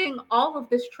talking all of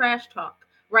this trash talk,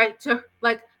 right, to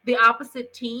like the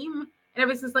opposite team. And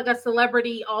ever since like a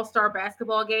celebrity All-Star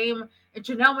basketball game, and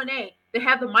Janelle Monáe, they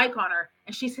have the mic on her,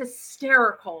 and she's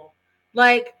hysterical,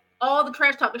 like all the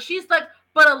trash talk. And she's like,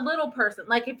 but a little person.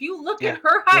 Like if you look at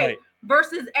her height Right.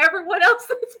 versus everyone else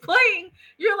that's playing,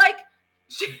 you're like,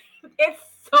 it's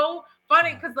so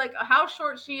funny because like how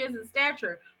short she is in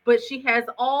stature, but she has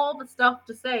all the stuff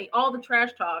to say, all the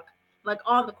trash talk, like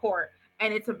on the court,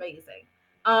 and it's amazing.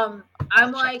 I'm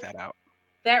I'll like check that out.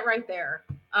 that right there.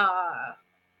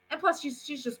 And plus she's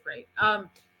just great.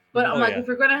 But I'm Oh, like, yeah. if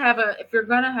you're gonna have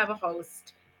a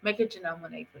host, make it Janelle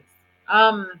Monáe, please.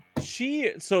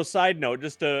 So side note,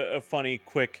 just a funny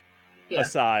quick Yeah.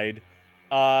 aside.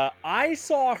 I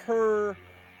saw her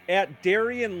at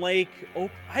Darien Lake. Oh,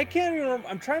 I can't even remember.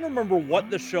 I'm trying to remember what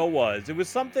the show was. It was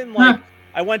something like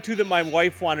I went to that my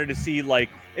wife wanted to see. Like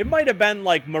it might have been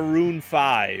like Maroon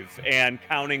 5 and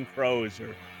Counting Crows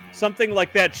or something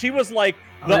like that. She was like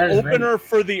the that is opener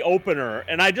for the opener,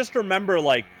 and I just remember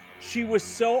like she was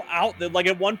so out that like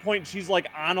at one point she's like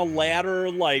on a ladder,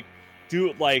 like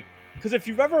because if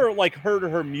you've ever like heard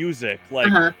her music,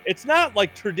 like it's not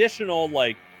like traditional,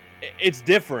 like it's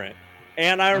different.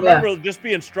 And I remember just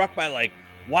being struck by like,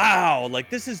 wow, like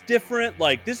this is different,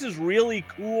 like this is really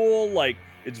cool, like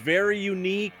it's very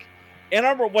unique. And I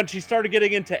remember when she started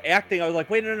getting into acting, I was like,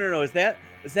 wait, no, is that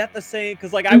the same?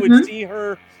 Because like I would see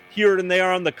her here and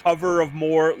there on the cover of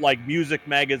more like music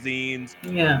magazines.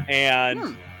 Yeah.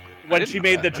 And when she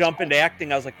made the jump into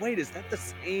acting, I was like, wait, is that the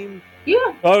same? Yeah.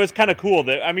 Oh, it was kind of cool.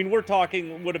 That I mean, we're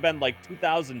talking would have been like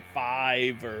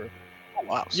 2005 or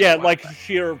wow. Yeah, like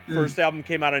her first album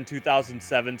came out in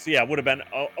 2007. So yeah, it would have been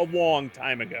a long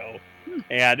time ago.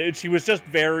 And she was just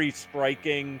very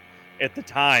striking at the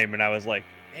time. And I was like,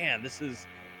 man, this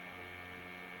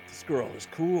girl is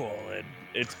cool. And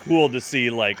it's cool to see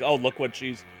like, oh, look what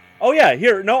she's. Oh yeah,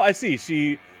 here. No, I see.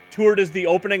 She toured as the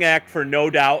opening act for No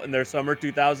Doubt in their summer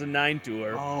 2009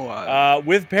 tour. Oh,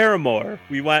 with Paramore.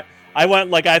 I went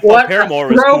like I thought Paramore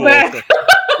was cool.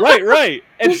 So, right.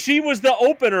 And she was the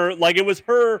opener. Like it was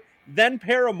her, then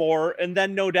Paramore, and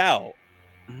then No Doubt.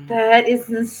 That is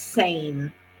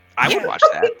insane. I would watch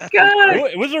that. That's God.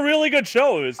 It was a really good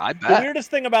show. I The bet. weirdest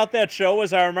thing about that show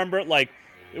is I remember like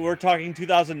we're talking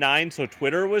 2009, so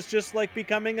Twitter was just like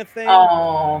becoming a thing.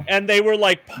 Oh. And they were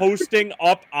like posting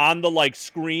up on the like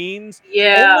screens.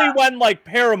 Yeah. Only when like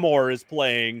Paramore is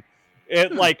playing.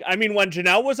 It like I mean when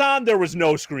Janelle was on, there was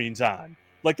no screens on.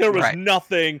 Like there was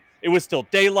nothing. it was still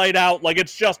daylight out. Like,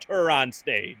 it's just her on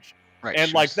stage. Right.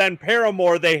 And like then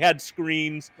Paramore, they had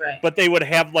screens, Right. but they would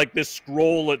have like this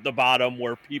scroll at the bottom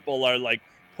where people are like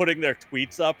putting their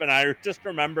tweets up. And I just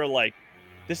remember like,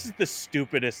 this is the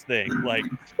stupidest thing. Like,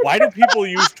 why do people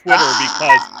use Twitter?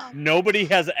 Because nobody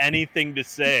has anything to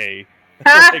say.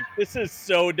 Like, this is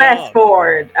so dumb. Fast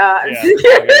forward. Yeah, here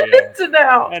we are. To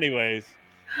now. Anyways,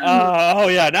 oh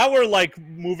yeah, now we're like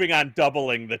moving on,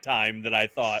 doubling the time that I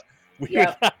thought we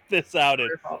would have this out in.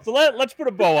 So let's put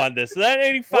a bow on this. So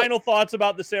any final thoughts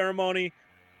about the ceremony?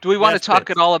 Do we want to talk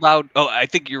bits. at all about? Oh, I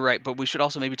think you're right, but we should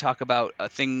also maybe talk about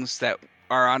things that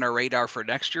are on our radar for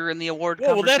next year in the award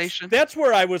conversation. That's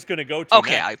where I was going to go to.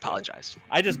 Okay, next, I apologize.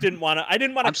 I just didn't want to. I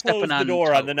didn't want to close the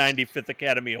door on the 95th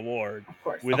Academy Award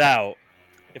without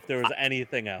if there was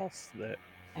anything else that.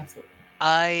 Absolutely.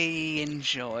 I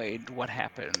enjoyed what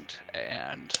happened,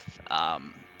 and I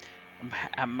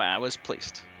was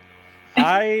pleased.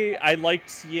 I liked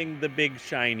seeing the big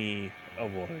shiny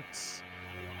awards.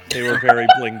 They were very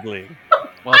bling bling.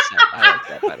 Well said. I like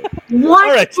that better.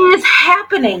 What is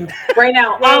happening right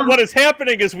now? Well, what is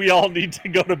happening is we all need to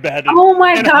go to bed and, oh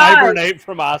my God. hibernate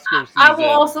from Oscar season. I will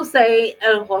also say,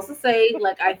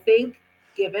 like, I think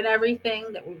given everything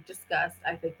that we've discussed,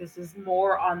 I think this is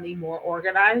more on the more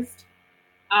organized.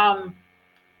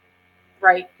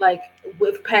 Right, like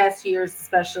with past years,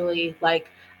 especially, like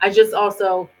I just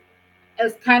also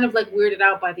as kind of like weirded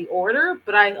out by the order,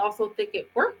 but I also think it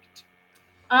worked.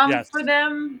 For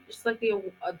them, just like the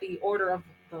order of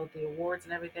the awards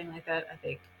and everything like that. I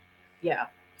think, yeah.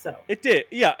 So it did,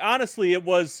 yeah. Honestly, it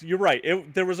was. You're right.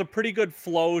 There was a pretty good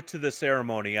flow to the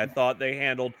ceremony. I thought they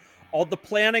handled all the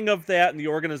planning of that and the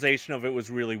organization of it was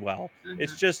really well.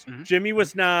 It's just Jimmy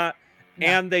was not,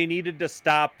 and they needed to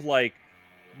stop like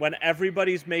when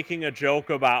everybody's making a joke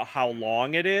about how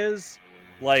long it is.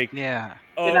 Like,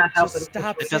 oh, just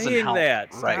stop saying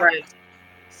that. Right.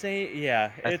 Say,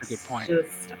 yeah, that's a good point.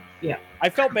 I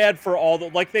felt bad for all the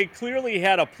like they clearly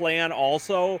had a plan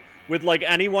also with like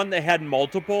anyone that had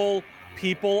multiple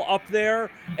people up there.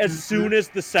 As soon as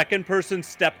the second person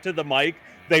stepped to the mic,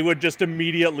 they would just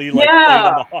immediately like play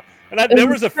them off. And there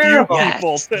was a few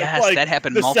people that like that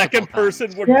happened. The second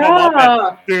person would come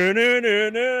up and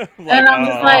and I'm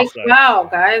just like, wow,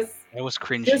 guys. It was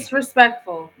cringy.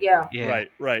 Disrespectful. Yeah.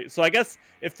 Right. So I guess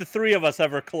if the three of us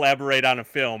ever collaborate on a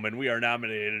film and we are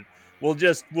nominated, we'll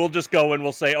just go and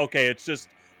we'll say, okay, it's just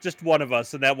one of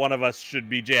us, and that one of us should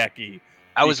be Jackie.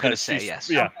 I was going to say yes.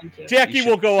 Yeah. Jackie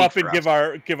will go up and give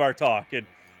our talk, and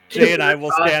Jay and I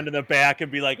will stand in the back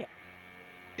and be like,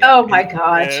 oh my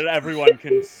gosh. And everyone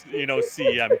can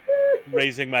see I'm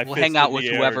raising my fist. We'll hang out with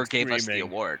in the whoever air gave screaming. us the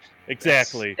award.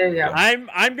 Exactly. Yes.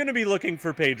 I'm going to be looking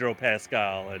for Pedro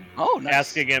Pascal and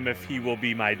asking him if he will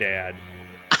be my dad.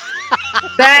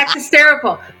 That's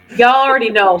hysterical. Y'all already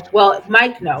know. Well,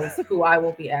 Mike knows who I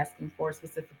will be asking for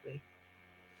specifically.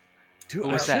 Dude,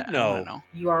 I should know.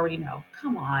 You already know.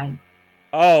 Come on.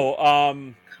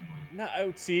 Oh,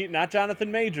 not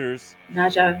Jonathan Majors.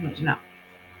 Not Jonathan Majors. No.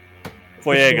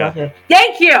 Boyega.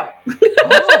 Thank you.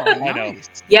 I know.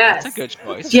 Yes. That's a good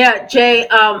choice. Yeah, Jay.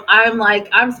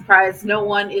 I'm surprised no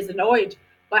one is annoyed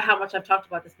by how much I've talked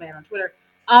about this man on Twitter.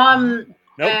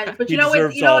 Nope. But you know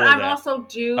what? I'm also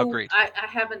due. Agreed. I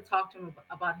haven't talked to him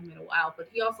about him in a while, but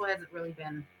he also hasn't really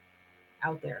been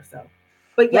out there. So,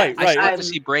 but yeah, I still have to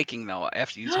see Breaking though.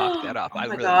 After you talked that up, I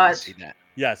really want to see that.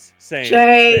 Yes, same.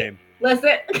 Jay, same.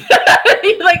 Listen,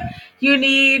 you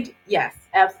need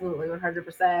absolutely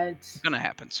 100%. It's gonna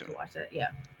happen soon. Watch it, yeah,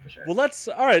 for sure. Well, let's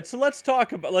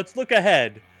look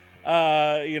ahead.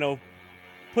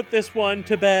 Put this one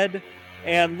to bed.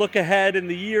 And look ahead in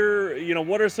the year,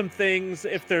 what are some things,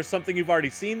 if there's something you've already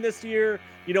seen this year,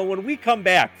 when we come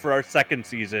back for our second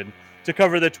season to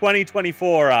cover the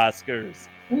 2024 Oscars,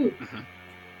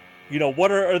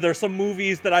 what are there some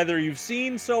movies that either you've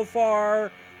seen so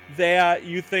far that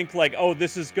you think like, oh,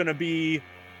 this could be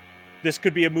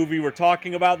a movie we're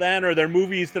talking about then, or are there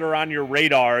movies that are on your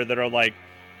radar that are like,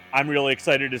 I'm really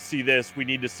excited to see this, we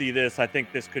need to see this, I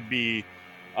think this could be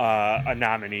a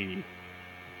nominee.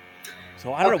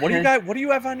 So I don't know. What do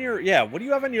you have on your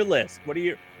list? What are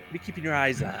you keeping your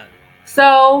eyes on?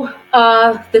 So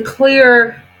the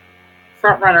clear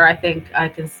front runner, I think I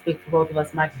can speak for both of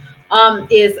us, Mike,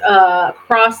 is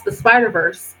Across the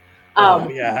Spider-Verse.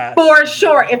 For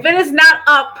sure. If it is not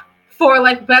up for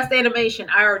like best animation,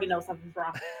 I already know something's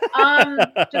wrong.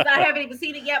 Just I haven't even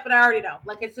seen it yet, but I already know.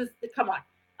 Like it's just come on.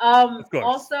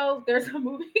 Also, there's a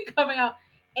movie coming out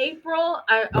April.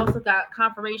 I also got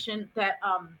confirmation that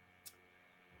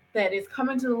that is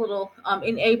coming to the little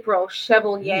in April,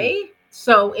 Chevalier.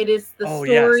 So it is the Oh,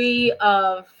 yes. story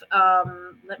of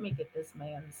let me get this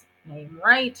man's name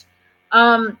right.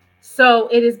 So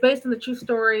it is based on the true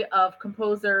story of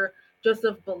composer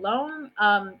Joseph Boulogne,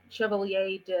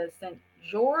 Chevalier de Saint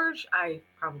George. I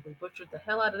probably butchered the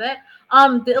hell out of that.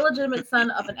 The illegitimate son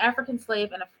of an African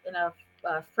slave and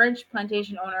a French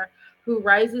plantation owner who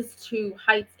rises to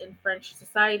heights in French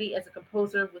society as a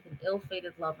composer with an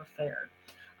ill-fated love affair.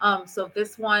 So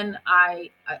this one,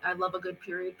 I love a good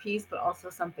period piece, but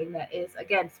also something that is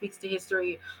again speaks to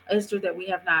history, a history that we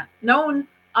have not known.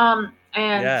 And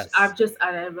Yes. I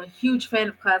am a huge fan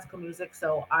of classical music,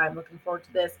 so I'm looking forward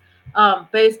to this.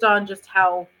 Based on just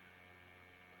how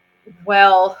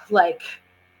well, like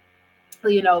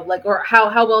or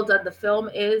how well done the film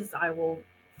is, I will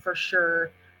for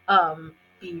sure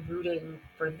be rooting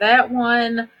for that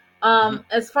one.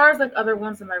 As far as like other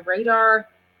ones on my radar,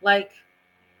 like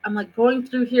I'm like going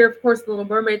through here. Of course, The Little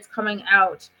Mermaid's coming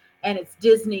out, and it's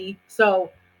Disney,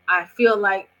 so I feel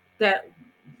like that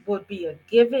would be a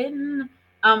given.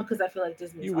 Because I feel like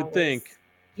Disney's You would always, think.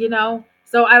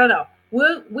 So I don't know.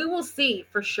 We will see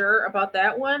for sure about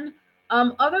that one.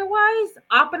 Otherwise,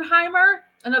 Oppenheimer,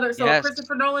 another a Yes.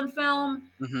 Christopher Nolan film.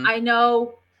 Mhm. I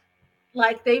know,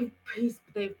 like they've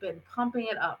been pumping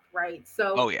it up, right?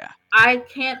 So Oh yeah. I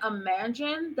can't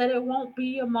imagine that it won't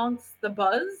be amongst the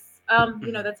buzz,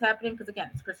 that's happening because again,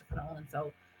 it's Christopher Nolan,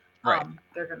 so Right.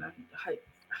 they're gonna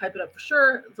hype it up for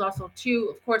sure. There's also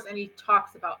too, of course, any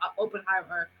talks about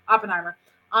Oppenheimer,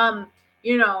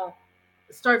 you know,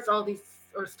 starts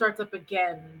up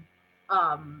again,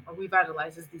 or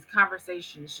revitalizes these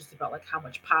conversations just about like how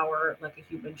much power like a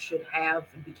human should have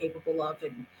and be capable of,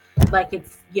 and like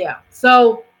it's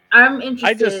So I'm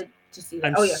interested to see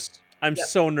that. I'm Yep.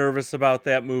 so nervous about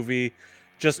that movie,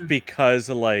 just because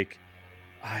like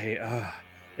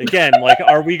again, like,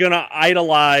 are we gonna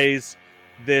idolize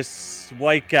this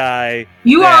white guy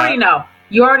You that already know.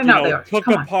 They are. took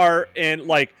Come on. apart, and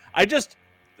like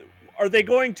are they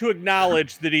going to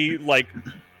acknowledge that he like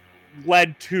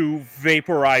led to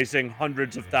vaporizing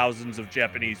hundreds of thousands of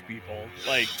Japanese people?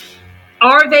 Like,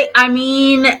 Are they? I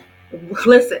mean,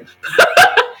 listen.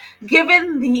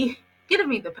 given the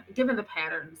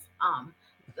patterns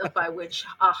by which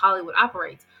Hollywood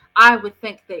operates, I would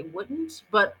think they wouldn't.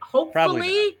 But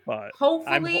probably not, but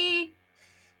hopefully,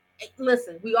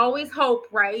 listen. We always hope,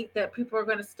 right, that people are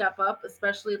going to step up.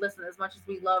 Especially, listen, as much as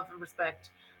we love and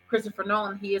respect Christopher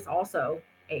Nolan, he is also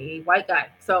a white guy.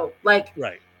 So, like,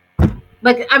 right.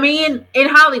 I mean, in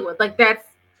Hollywood, like that's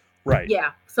Right.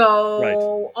 yeah. So Right.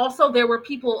 also there were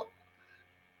people,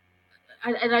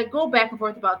 and I go back and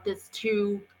forth about this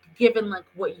too, given like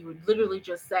what you literally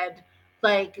just said.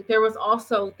 Like there was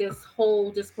also this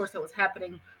whole discourse that was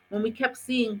happening when we kept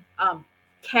seeing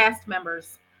cast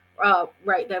members,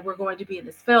 right, that were going to be in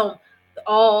this film,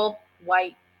 all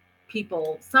white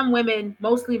people, some women,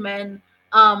 mostly men.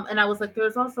 And I was like,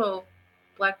 there's also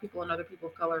black people and other people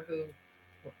of color who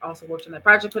also worked on that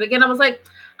project. But again, I was like,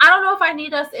 I don't know if I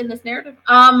need us in this narrative.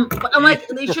 But I'm like,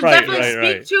 they should definitely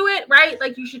speak to it, right?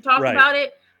 Like you should talk about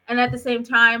it. And at the same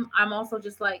time, I'm also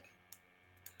just like,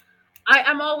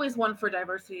 I'm always one for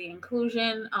diversity and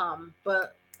inclusion.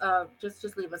 But just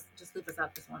leave us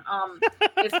out this one.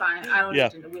 It's fine. I don't need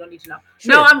to know. We don't need to know.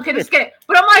 Sure. No, I'm just kidding.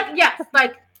 But I'm like, yes,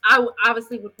 like I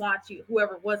obviously would want you,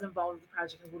 whoever was involved with the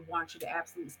project, would want you to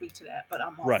absolutely speak to that. But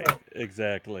I'm also, right,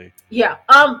 exactly. Yeah.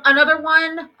 Another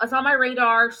one is on my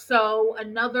radar. So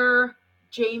another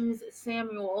James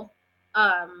Samuel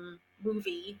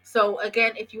movie. So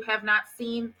again, if you have not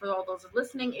seen, for all those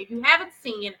listening, if you haven't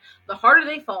seen The Harder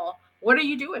They Fall, what are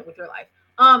you doing with your life?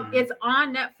 It's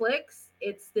on Netflix.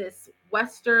 It's this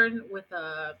Western with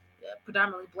a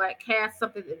predominantly black cast,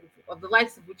 something of the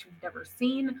likes of which we've never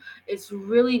seen. It's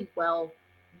really well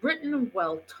written,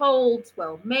 well told,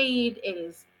 well made. It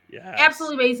is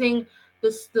absolutely amazing.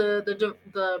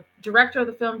 The director of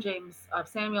the film, James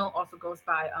Samuel, also goes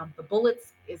by The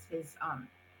Bullets is his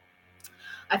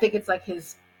I think it's like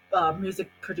his music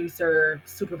producer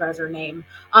supervisor name,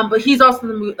 but he's also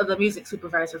the music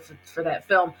supervisor for that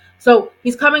film. So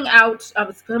he's coming out.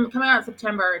 It's coming out in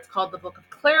September. It's called The Book of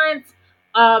Clarence,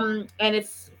 and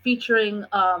it's featuring.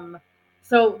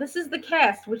 So this is the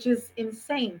cast, which is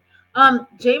insane.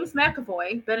 James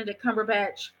McAvoy, Benedict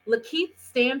Cumberbatch, Lakeith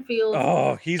Stanfield.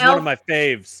 Oh, he's one of my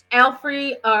faves.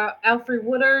 Alfre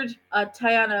Woodard,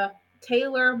 Tiana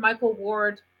Taylor, Michael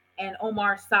Ward, and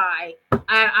Omar Sy.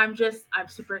 I'm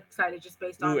super excited just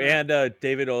based on. And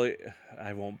David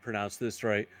I won't pronounce this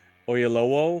right.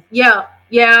 Oyelowo. Yeah.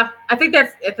 I think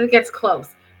that's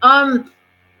close.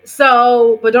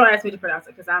 So, but don't ask me to pronounce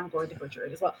it because I'm going to butcher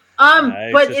it as well. I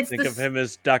But just it's think of this. him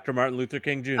as Dr. Martin Luther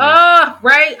King Jr.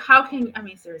 Right. How can I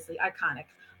mean seriously, iconic.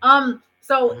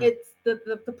 So Mhm. it's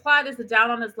the plot is the down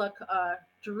on his luck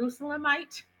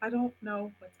Jerusalemite. I don't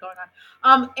know what's going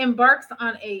on. Embarks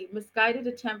on a misguided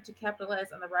attempt to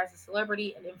capitalize on the rise of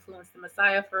celebrity and influence the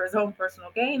Messiah for his own personal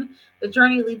gain. The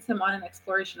journey leads him on an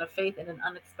exploration of faith in an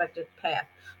unexpected path.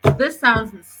 This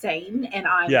sounds insane, and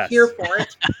I'm here Yes. for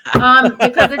it.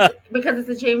 Because it's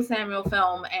a James Samuel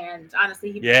film, and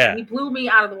honestly, Yeah. he blew me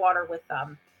out of the water with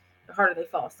the harder they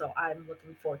fall. So I'm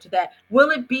looking forward to that. Will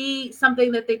it be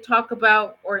something that they talk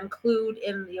about or include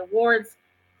in the awards?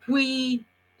 We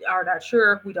are not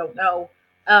sure. We don't know.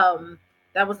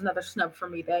 That was another snub for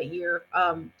me that year.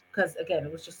 Because again,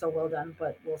 it was just so well done,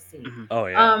 but we'll see. Mhm. Oh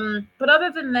yeah. But other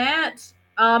than that,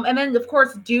 and then of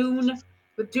course Dune,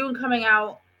 with Dune coming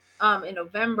out in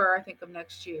November, I think of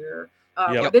next year.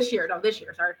 Yep. Or this year, no, this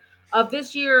year, sorry. Of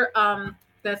this year,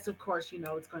 that's of course,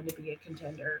 it's going to be a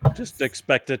contender. Just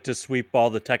expect it to sweep all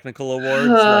the technical awards.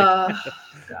 Like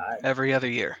God, Every other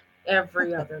year.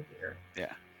 every other year.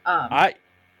 Yeah. I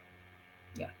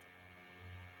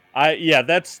Yeah. yeah,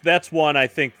 that's one I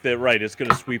think that right is going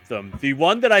to sweep them. The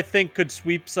one that I think could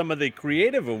sweep some of the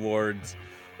creative awards,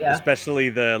 Yeah. especially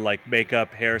the like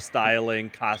makeup,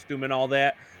 hairstyling, costume, and all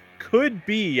that, could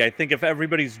be, I think, if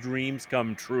everybody's dreams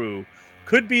come true,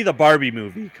 could be the Barbie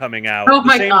movie coming out Oh the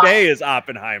my same God. day as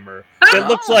Oppenheimer. It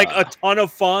looks like a ton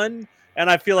of fun, and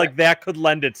I feel like that could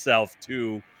lend itself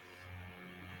to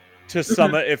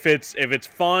some if it's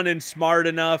fun and smart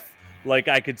enough. Like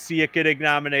I could see it getting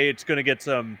nominated. It's going to get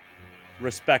some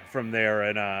respect from there,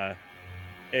 and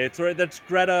it's right. That's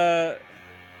Greta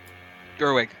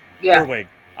Gerwig. Yeah. Gerwig.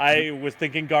 I was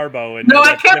thinking Garbo, and No,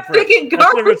 I that's kept different. thinking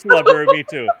That's different Garbo. celebrity. Me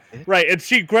too. Right,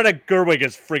 and Greta Gerwig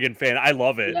is friggin' fan. I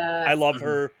love it. I Yes. love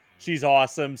her. She's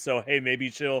awesome. So hey, maybe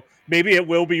it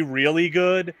will be really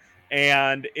good,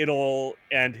 and it'll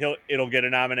get a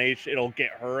nomination. It'll get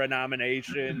her a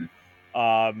nomination.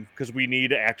 Because we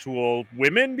need actual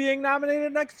women being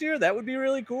nominated next year. That would be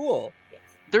really cool.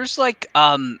 There's like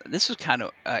this was kind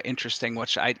of interesting,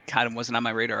 which I kind of wasn't on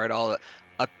my radar at all.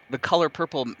 The Color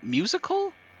Purple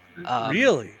musical.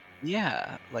 Really?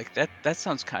 Yeah, like that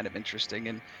sounds kind of interesting,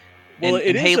 and Well,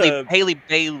 it is Haley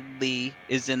Bailey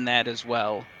is in that as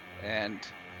well, and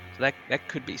so that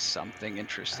could be something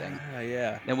interesting.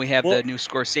 Yeah. Then we have Well- the new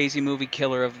Scorsese movie,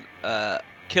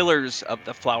 Killers of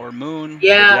the Flower Moon. with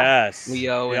Yeah. Yes.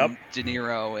 Leo Yep. and De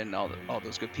Niro and all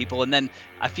those good people. And then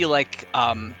I feel like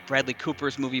Bradley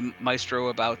Cooper's movie Maestro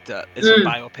about is a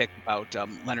biopic about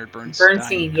Leonard Bernstein.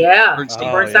 Bernstein, yeah. Bernstein.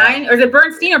 Oh, Bernstein? Or is it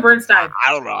Bernstein or Bernstein?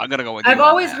 I don't know. I'm gonna go with you I've on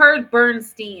always that. heard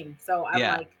Bernstein, so I'm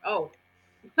Yeah. like, oh.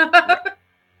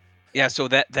 Yeah, so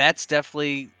that's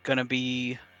definitely gonna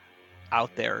be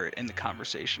out there in the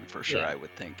conversation for sure, Yeah. I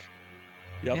would think.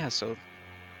 Yep. Yeah, so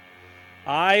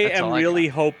I That's am all I really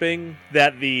hoping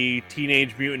that the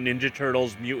Teenage Mutant Ninja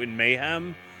Turtles Mutant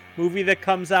Mayhem movie that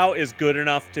comes out is good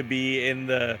enough to be in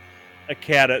the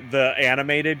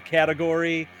animated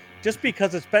category, just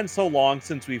because it's been so long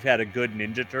since we've had a good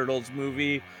Ninja Turtles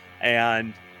movie,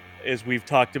 and as we've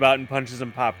talked about in Punches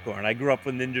and Popcorn, I grew up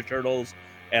with Ninja Turtles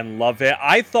and love it.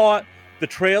 I thought the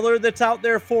trailer that's out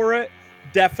there for it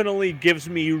definitely gives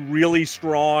me really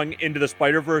strong Into the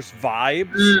Spider-Verse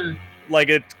vibes. Like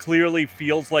it clearly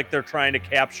feels like they're trying to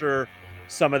capture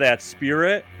some of that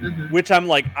spirit, which I'm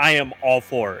like, I am all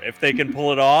for. If they can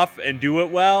pull it off and do it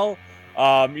well,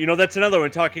 that's another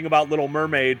one talking about Little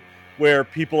Mermaid, where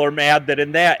people are mad that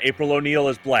in that April O'Neil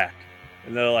is black,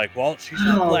 and they're like, well, she's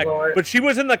not black, Lord. but she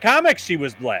was in the comics. She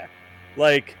was black.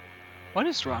 Like, what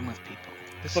is wrong with people?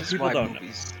 This But is people why don't know.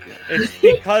 movies. it's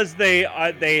because they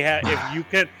have.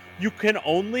 If you can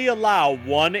only allow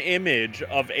one image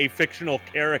of a fictional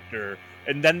character,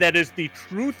 and then that is the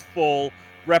truthful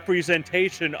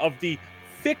representation of the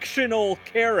fictional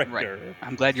character.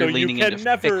 I'm glad So you're you leaning can into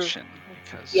never- fiction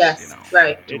because Yes,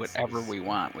 right. do whatever we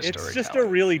want with It's storytelling. just a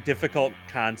really difficult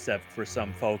concept for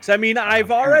some folks. I mean, I've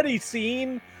already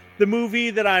seen the movie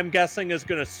that I'm guessing is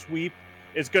going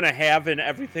to have an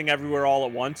Everything Everywhere All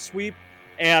at Once sweep,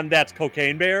 and that's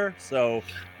Cocaine Bear. So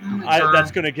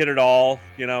that's going to get it all,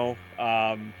 Or Megan.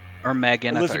 I thought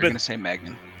you were Elizabeth- going to say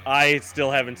Megan. I still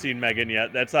haven't seen Megan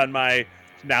yet. That's on my,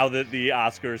 now that the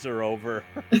Oscars are over.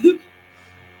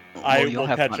 I you'll will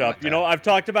have catch fun up. with that. I've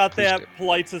talked about Please that do.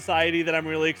 Polite Society that I'm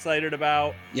really excited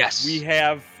about. Yes. We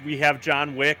have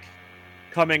John Wick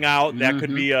coming out. That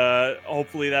could be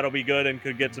hopefully that'll be good and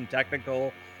could get some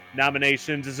technical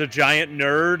nominations. As a giant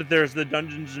nerd, there's the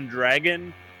Dungeons and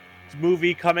Dragons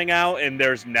movie coming out, and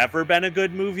there's never been a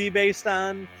good movie based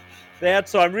on that.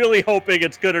 So I'm really hoping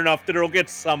it's good enough that it'll get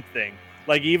something.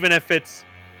 Like, even if it's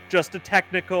just a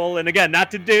technical, and again,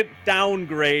 not to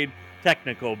downgrade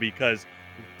technical, because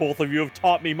both of you have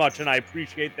taught me much and I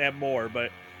appreciate that more,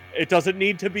 but it doesn't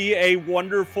need to be a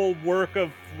wonderful work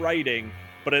of writing,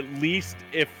 but at least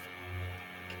if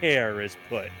care is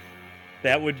put,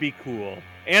 that would be cool.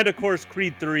 And of course,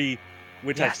 Creed 3,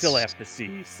 which I still have to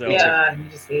see. So yeah, you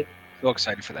just see. So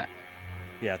excited for that.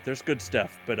 yeah, there's good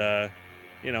stuff, but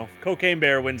you know, Cocaine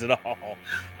Bear wins it all.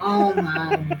 Oh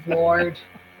my lord.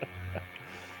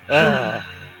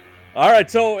 All right,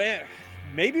 so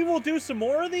maybe we'll do some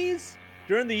more of these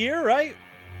during the year, right?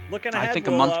 Looking ahead, I think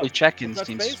a monthly check-in touch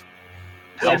seems base.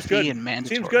 healthy and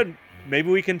mandatory. Seems good. Maybe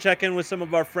we can check in with some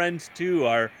of our friends too,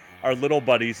 our little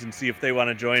buddies, and see if they want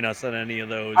to join us on any of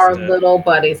those. Our little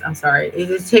buddies. I'm sorry. It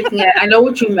is taking it. I know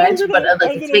what you meant, but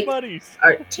like buddies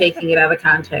are taking it out of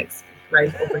context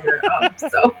right over here.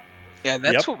 So yeah,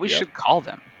 that's what we should call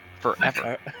them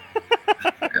forever.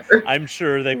 I'm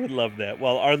sure they would love that.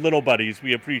 Well, our little buddies,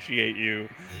 we appreciate you,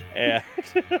 and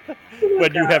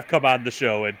when you have come on the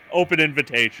show, an open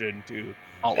invitation to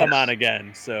come on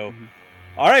again. So,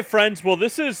 all right, friends. Well,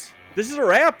 this is a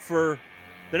wrap for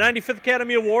the 95th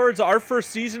Academy Awards, our first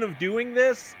season of doing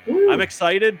this. Ooh. I'm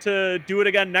excited to do it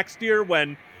again next year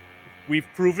when we've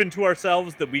proven to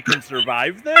ourselves that we can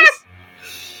survive this.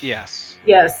 Yes.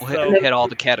 We'll hit all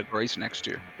the categories next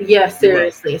year. Yes,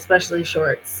 seriously, especially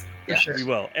shorts. For sure. We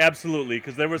will, absolutely,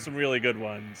 because there were some really good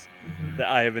ones that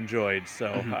I have enjoyed.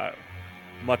 So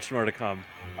much more to come.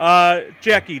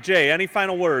 Jackie, Jay, any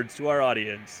final words to our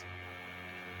audience?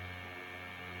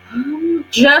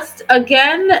 Just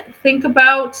again, think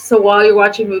about, so while you're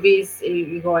watching movies,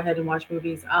 you go ahead and watch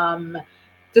movies.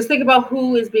 Just think about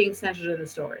who is being centered in the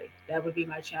story. That would be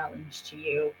my challenge to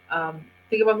you.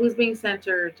 Think about who's being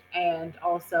centered, and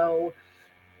also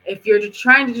if you're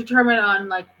trying to determine on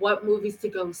like what movies to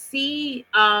go see,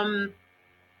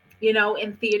 you know,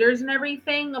 in theaters and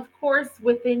everything, of course,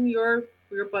 within your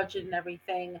budget and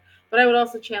everything. But I would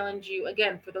also challenge you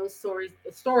again for those stories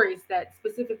that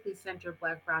specifically center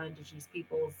Black, Brown, Indigenous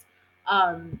peoples,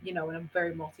 you know, in a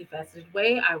very multifaceted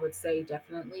way. I would say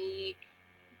definitely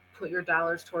put your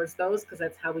dollars towards those, because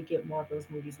that's how we get more of those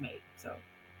movies made. So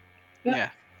yeah.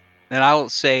 And I'll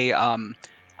say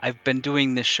I've been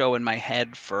doing this show in my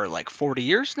head for like 40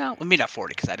 years now. Well, maybe not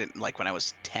 40, because I didn't, like, when I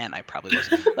was 10, I probably was.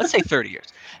 Let's say 30 years.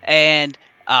 And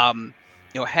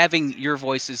you know, having your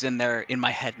voices in there in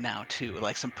my head now too,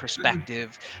 like some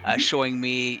perspective, showing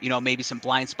me, you know, maybe some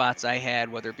blind spots I had,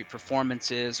 whether it be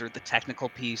performances or the technical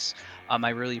piece. I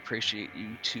really appreciate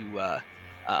you to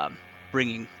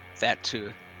bringing that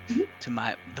to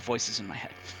the voices in my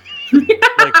head.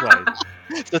 Likewise.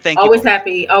 So thank you. Always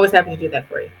happy to do that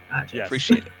for you. Yes.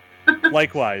 Appreciate it.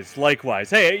 Likewise.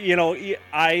 Hey, you know,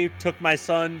 I took my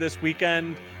son this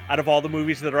weekend. Out of all the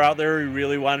movies that are out there, he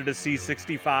really wanted to see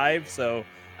 65, so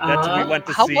that's what we went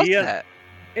to see. How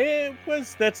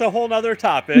was that? That's a whole nother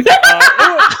topic.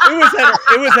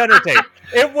 It was entertaining.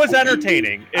 It was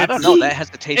entertaining. I don't know. That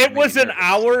hesitation. It was an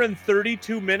hour and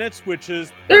 32 minutes, which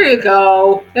is there you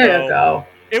go. There you go.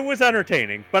 It was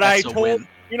entertaining, but I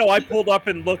pulled up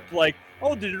and looked like,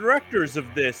 oh, the directors of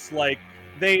this, like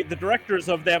the directors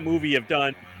of that movie have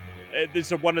done. This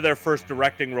is one of their first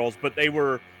directing roles, but they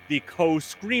were the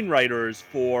co-screenwriters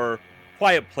for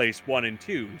Quiet Place 1 and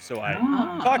 2. So I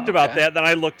talked about that. Then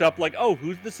I looked up like, oh,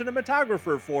 who's the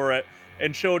cinematographer for it?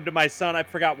 And showed to my son. I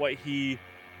forgot what he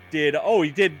did. Oh, he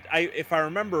did. If I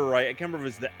remember right, I can't remember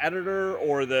if it was the editor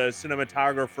or the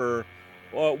cinematographer.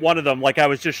 One of them. Like, I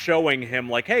was just showing him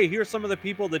like, hey, here's some of the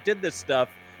people that did this stuff.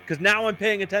 Because now I'm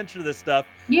paying attention to this stuff.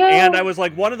 Yeah. And I was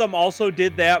like, one of them also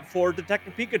did that for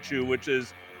Detective Pikachu, which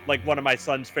is like one of my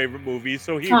son's favorite movies.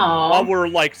 So while we're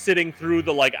like sitting through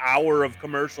the like hour of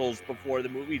commercials before the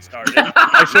movie started,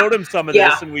 I showed him some of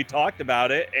this and we talked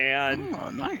about it. And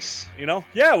nice. You know,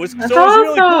 it was That's it was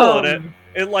really cool. awesome. And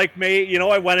it like made, you know,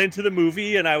 I went into the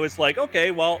movie and I was like, okay,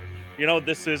 well, you know,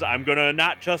 I'm gonna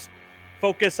not just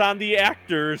focus on the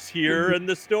actors here and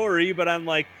the story, but I'm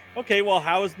like, okay, well,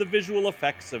 how is the visual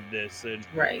effects of this, and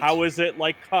how is it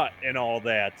like cut and all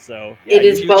that? So it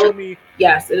is both.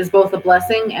 Yes, it is both a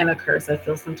blessing and a curse. I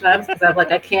feel sometimes because I'm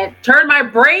like I can't turn my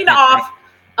brain off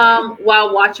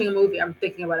while watching a movie. I'm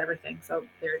thinking about everything. So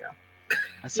there you go.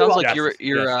 It sounds like you're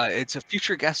it's a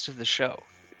future guest of the show.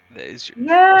 That is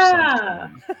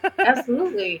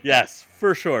absolutely. Yes,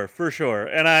 for sure.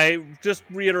 And I just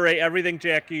reiterate everything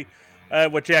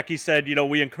what Jackie said. You know,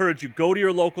 we encourage you, go to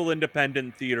your local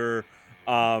independent theater,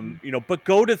 you know, but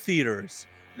go to theaters.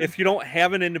 If you don't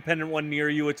have an independent one near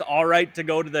you, it's all right to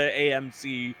go to the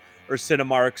AMC or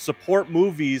Cinemark. Support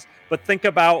movies, but think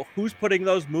about who's putting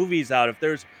those movies out. If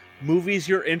there's movies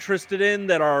you're interested in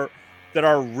that are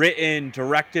written,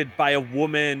 directed by a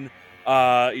woman,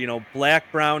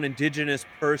 Black, brown, indigenous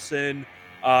person,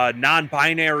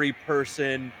 non-binary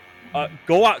person,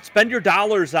 go out, spend your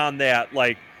dollars on that.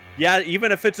 Like, yeah,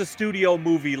 even if it's a studio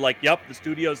movie, like, yep, the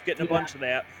studio's getting a bunch of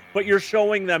that, but you're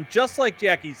showing them, just like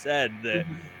Jackie said, that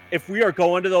if we are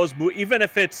going to those movies, even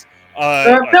if it's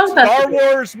a Star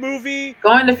Wars movie,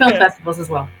 going to film festivals as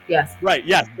well. Yes, right.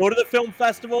 Yes, go to the film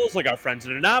festivals, like our friends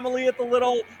at Anomaly at the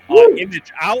Little,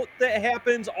 Image Out that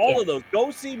happens. All of those.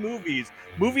 Go see movies.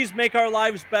 Movies make our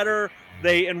lives better.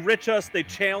 They enrich us. They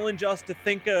challenge us to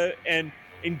think and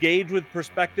engage with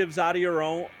perspectives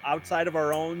outside of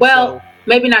our own. Well,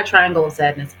 maybe not Triangle of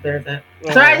Sadness. There's a.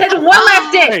 Sorry, I had one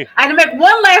last dig. I had to make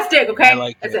one last dig. Okay, I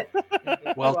like that's it.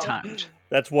 Well timed.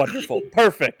 That's wonderful.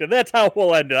 Perfect. And that's how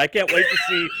we'll end it. I can't wait to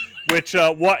see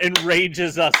what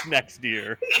enrages us next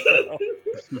year. So,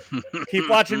 keep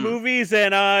watching movies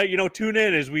and tune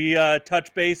in as we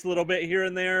touch base a little bit here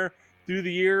and there through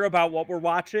the year about what we're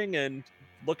watching and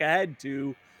look ahead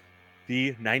to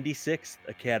the 96th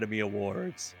Academy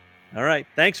Awards. All right.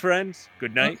 Thanks, friends.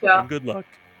 Good night and good luck.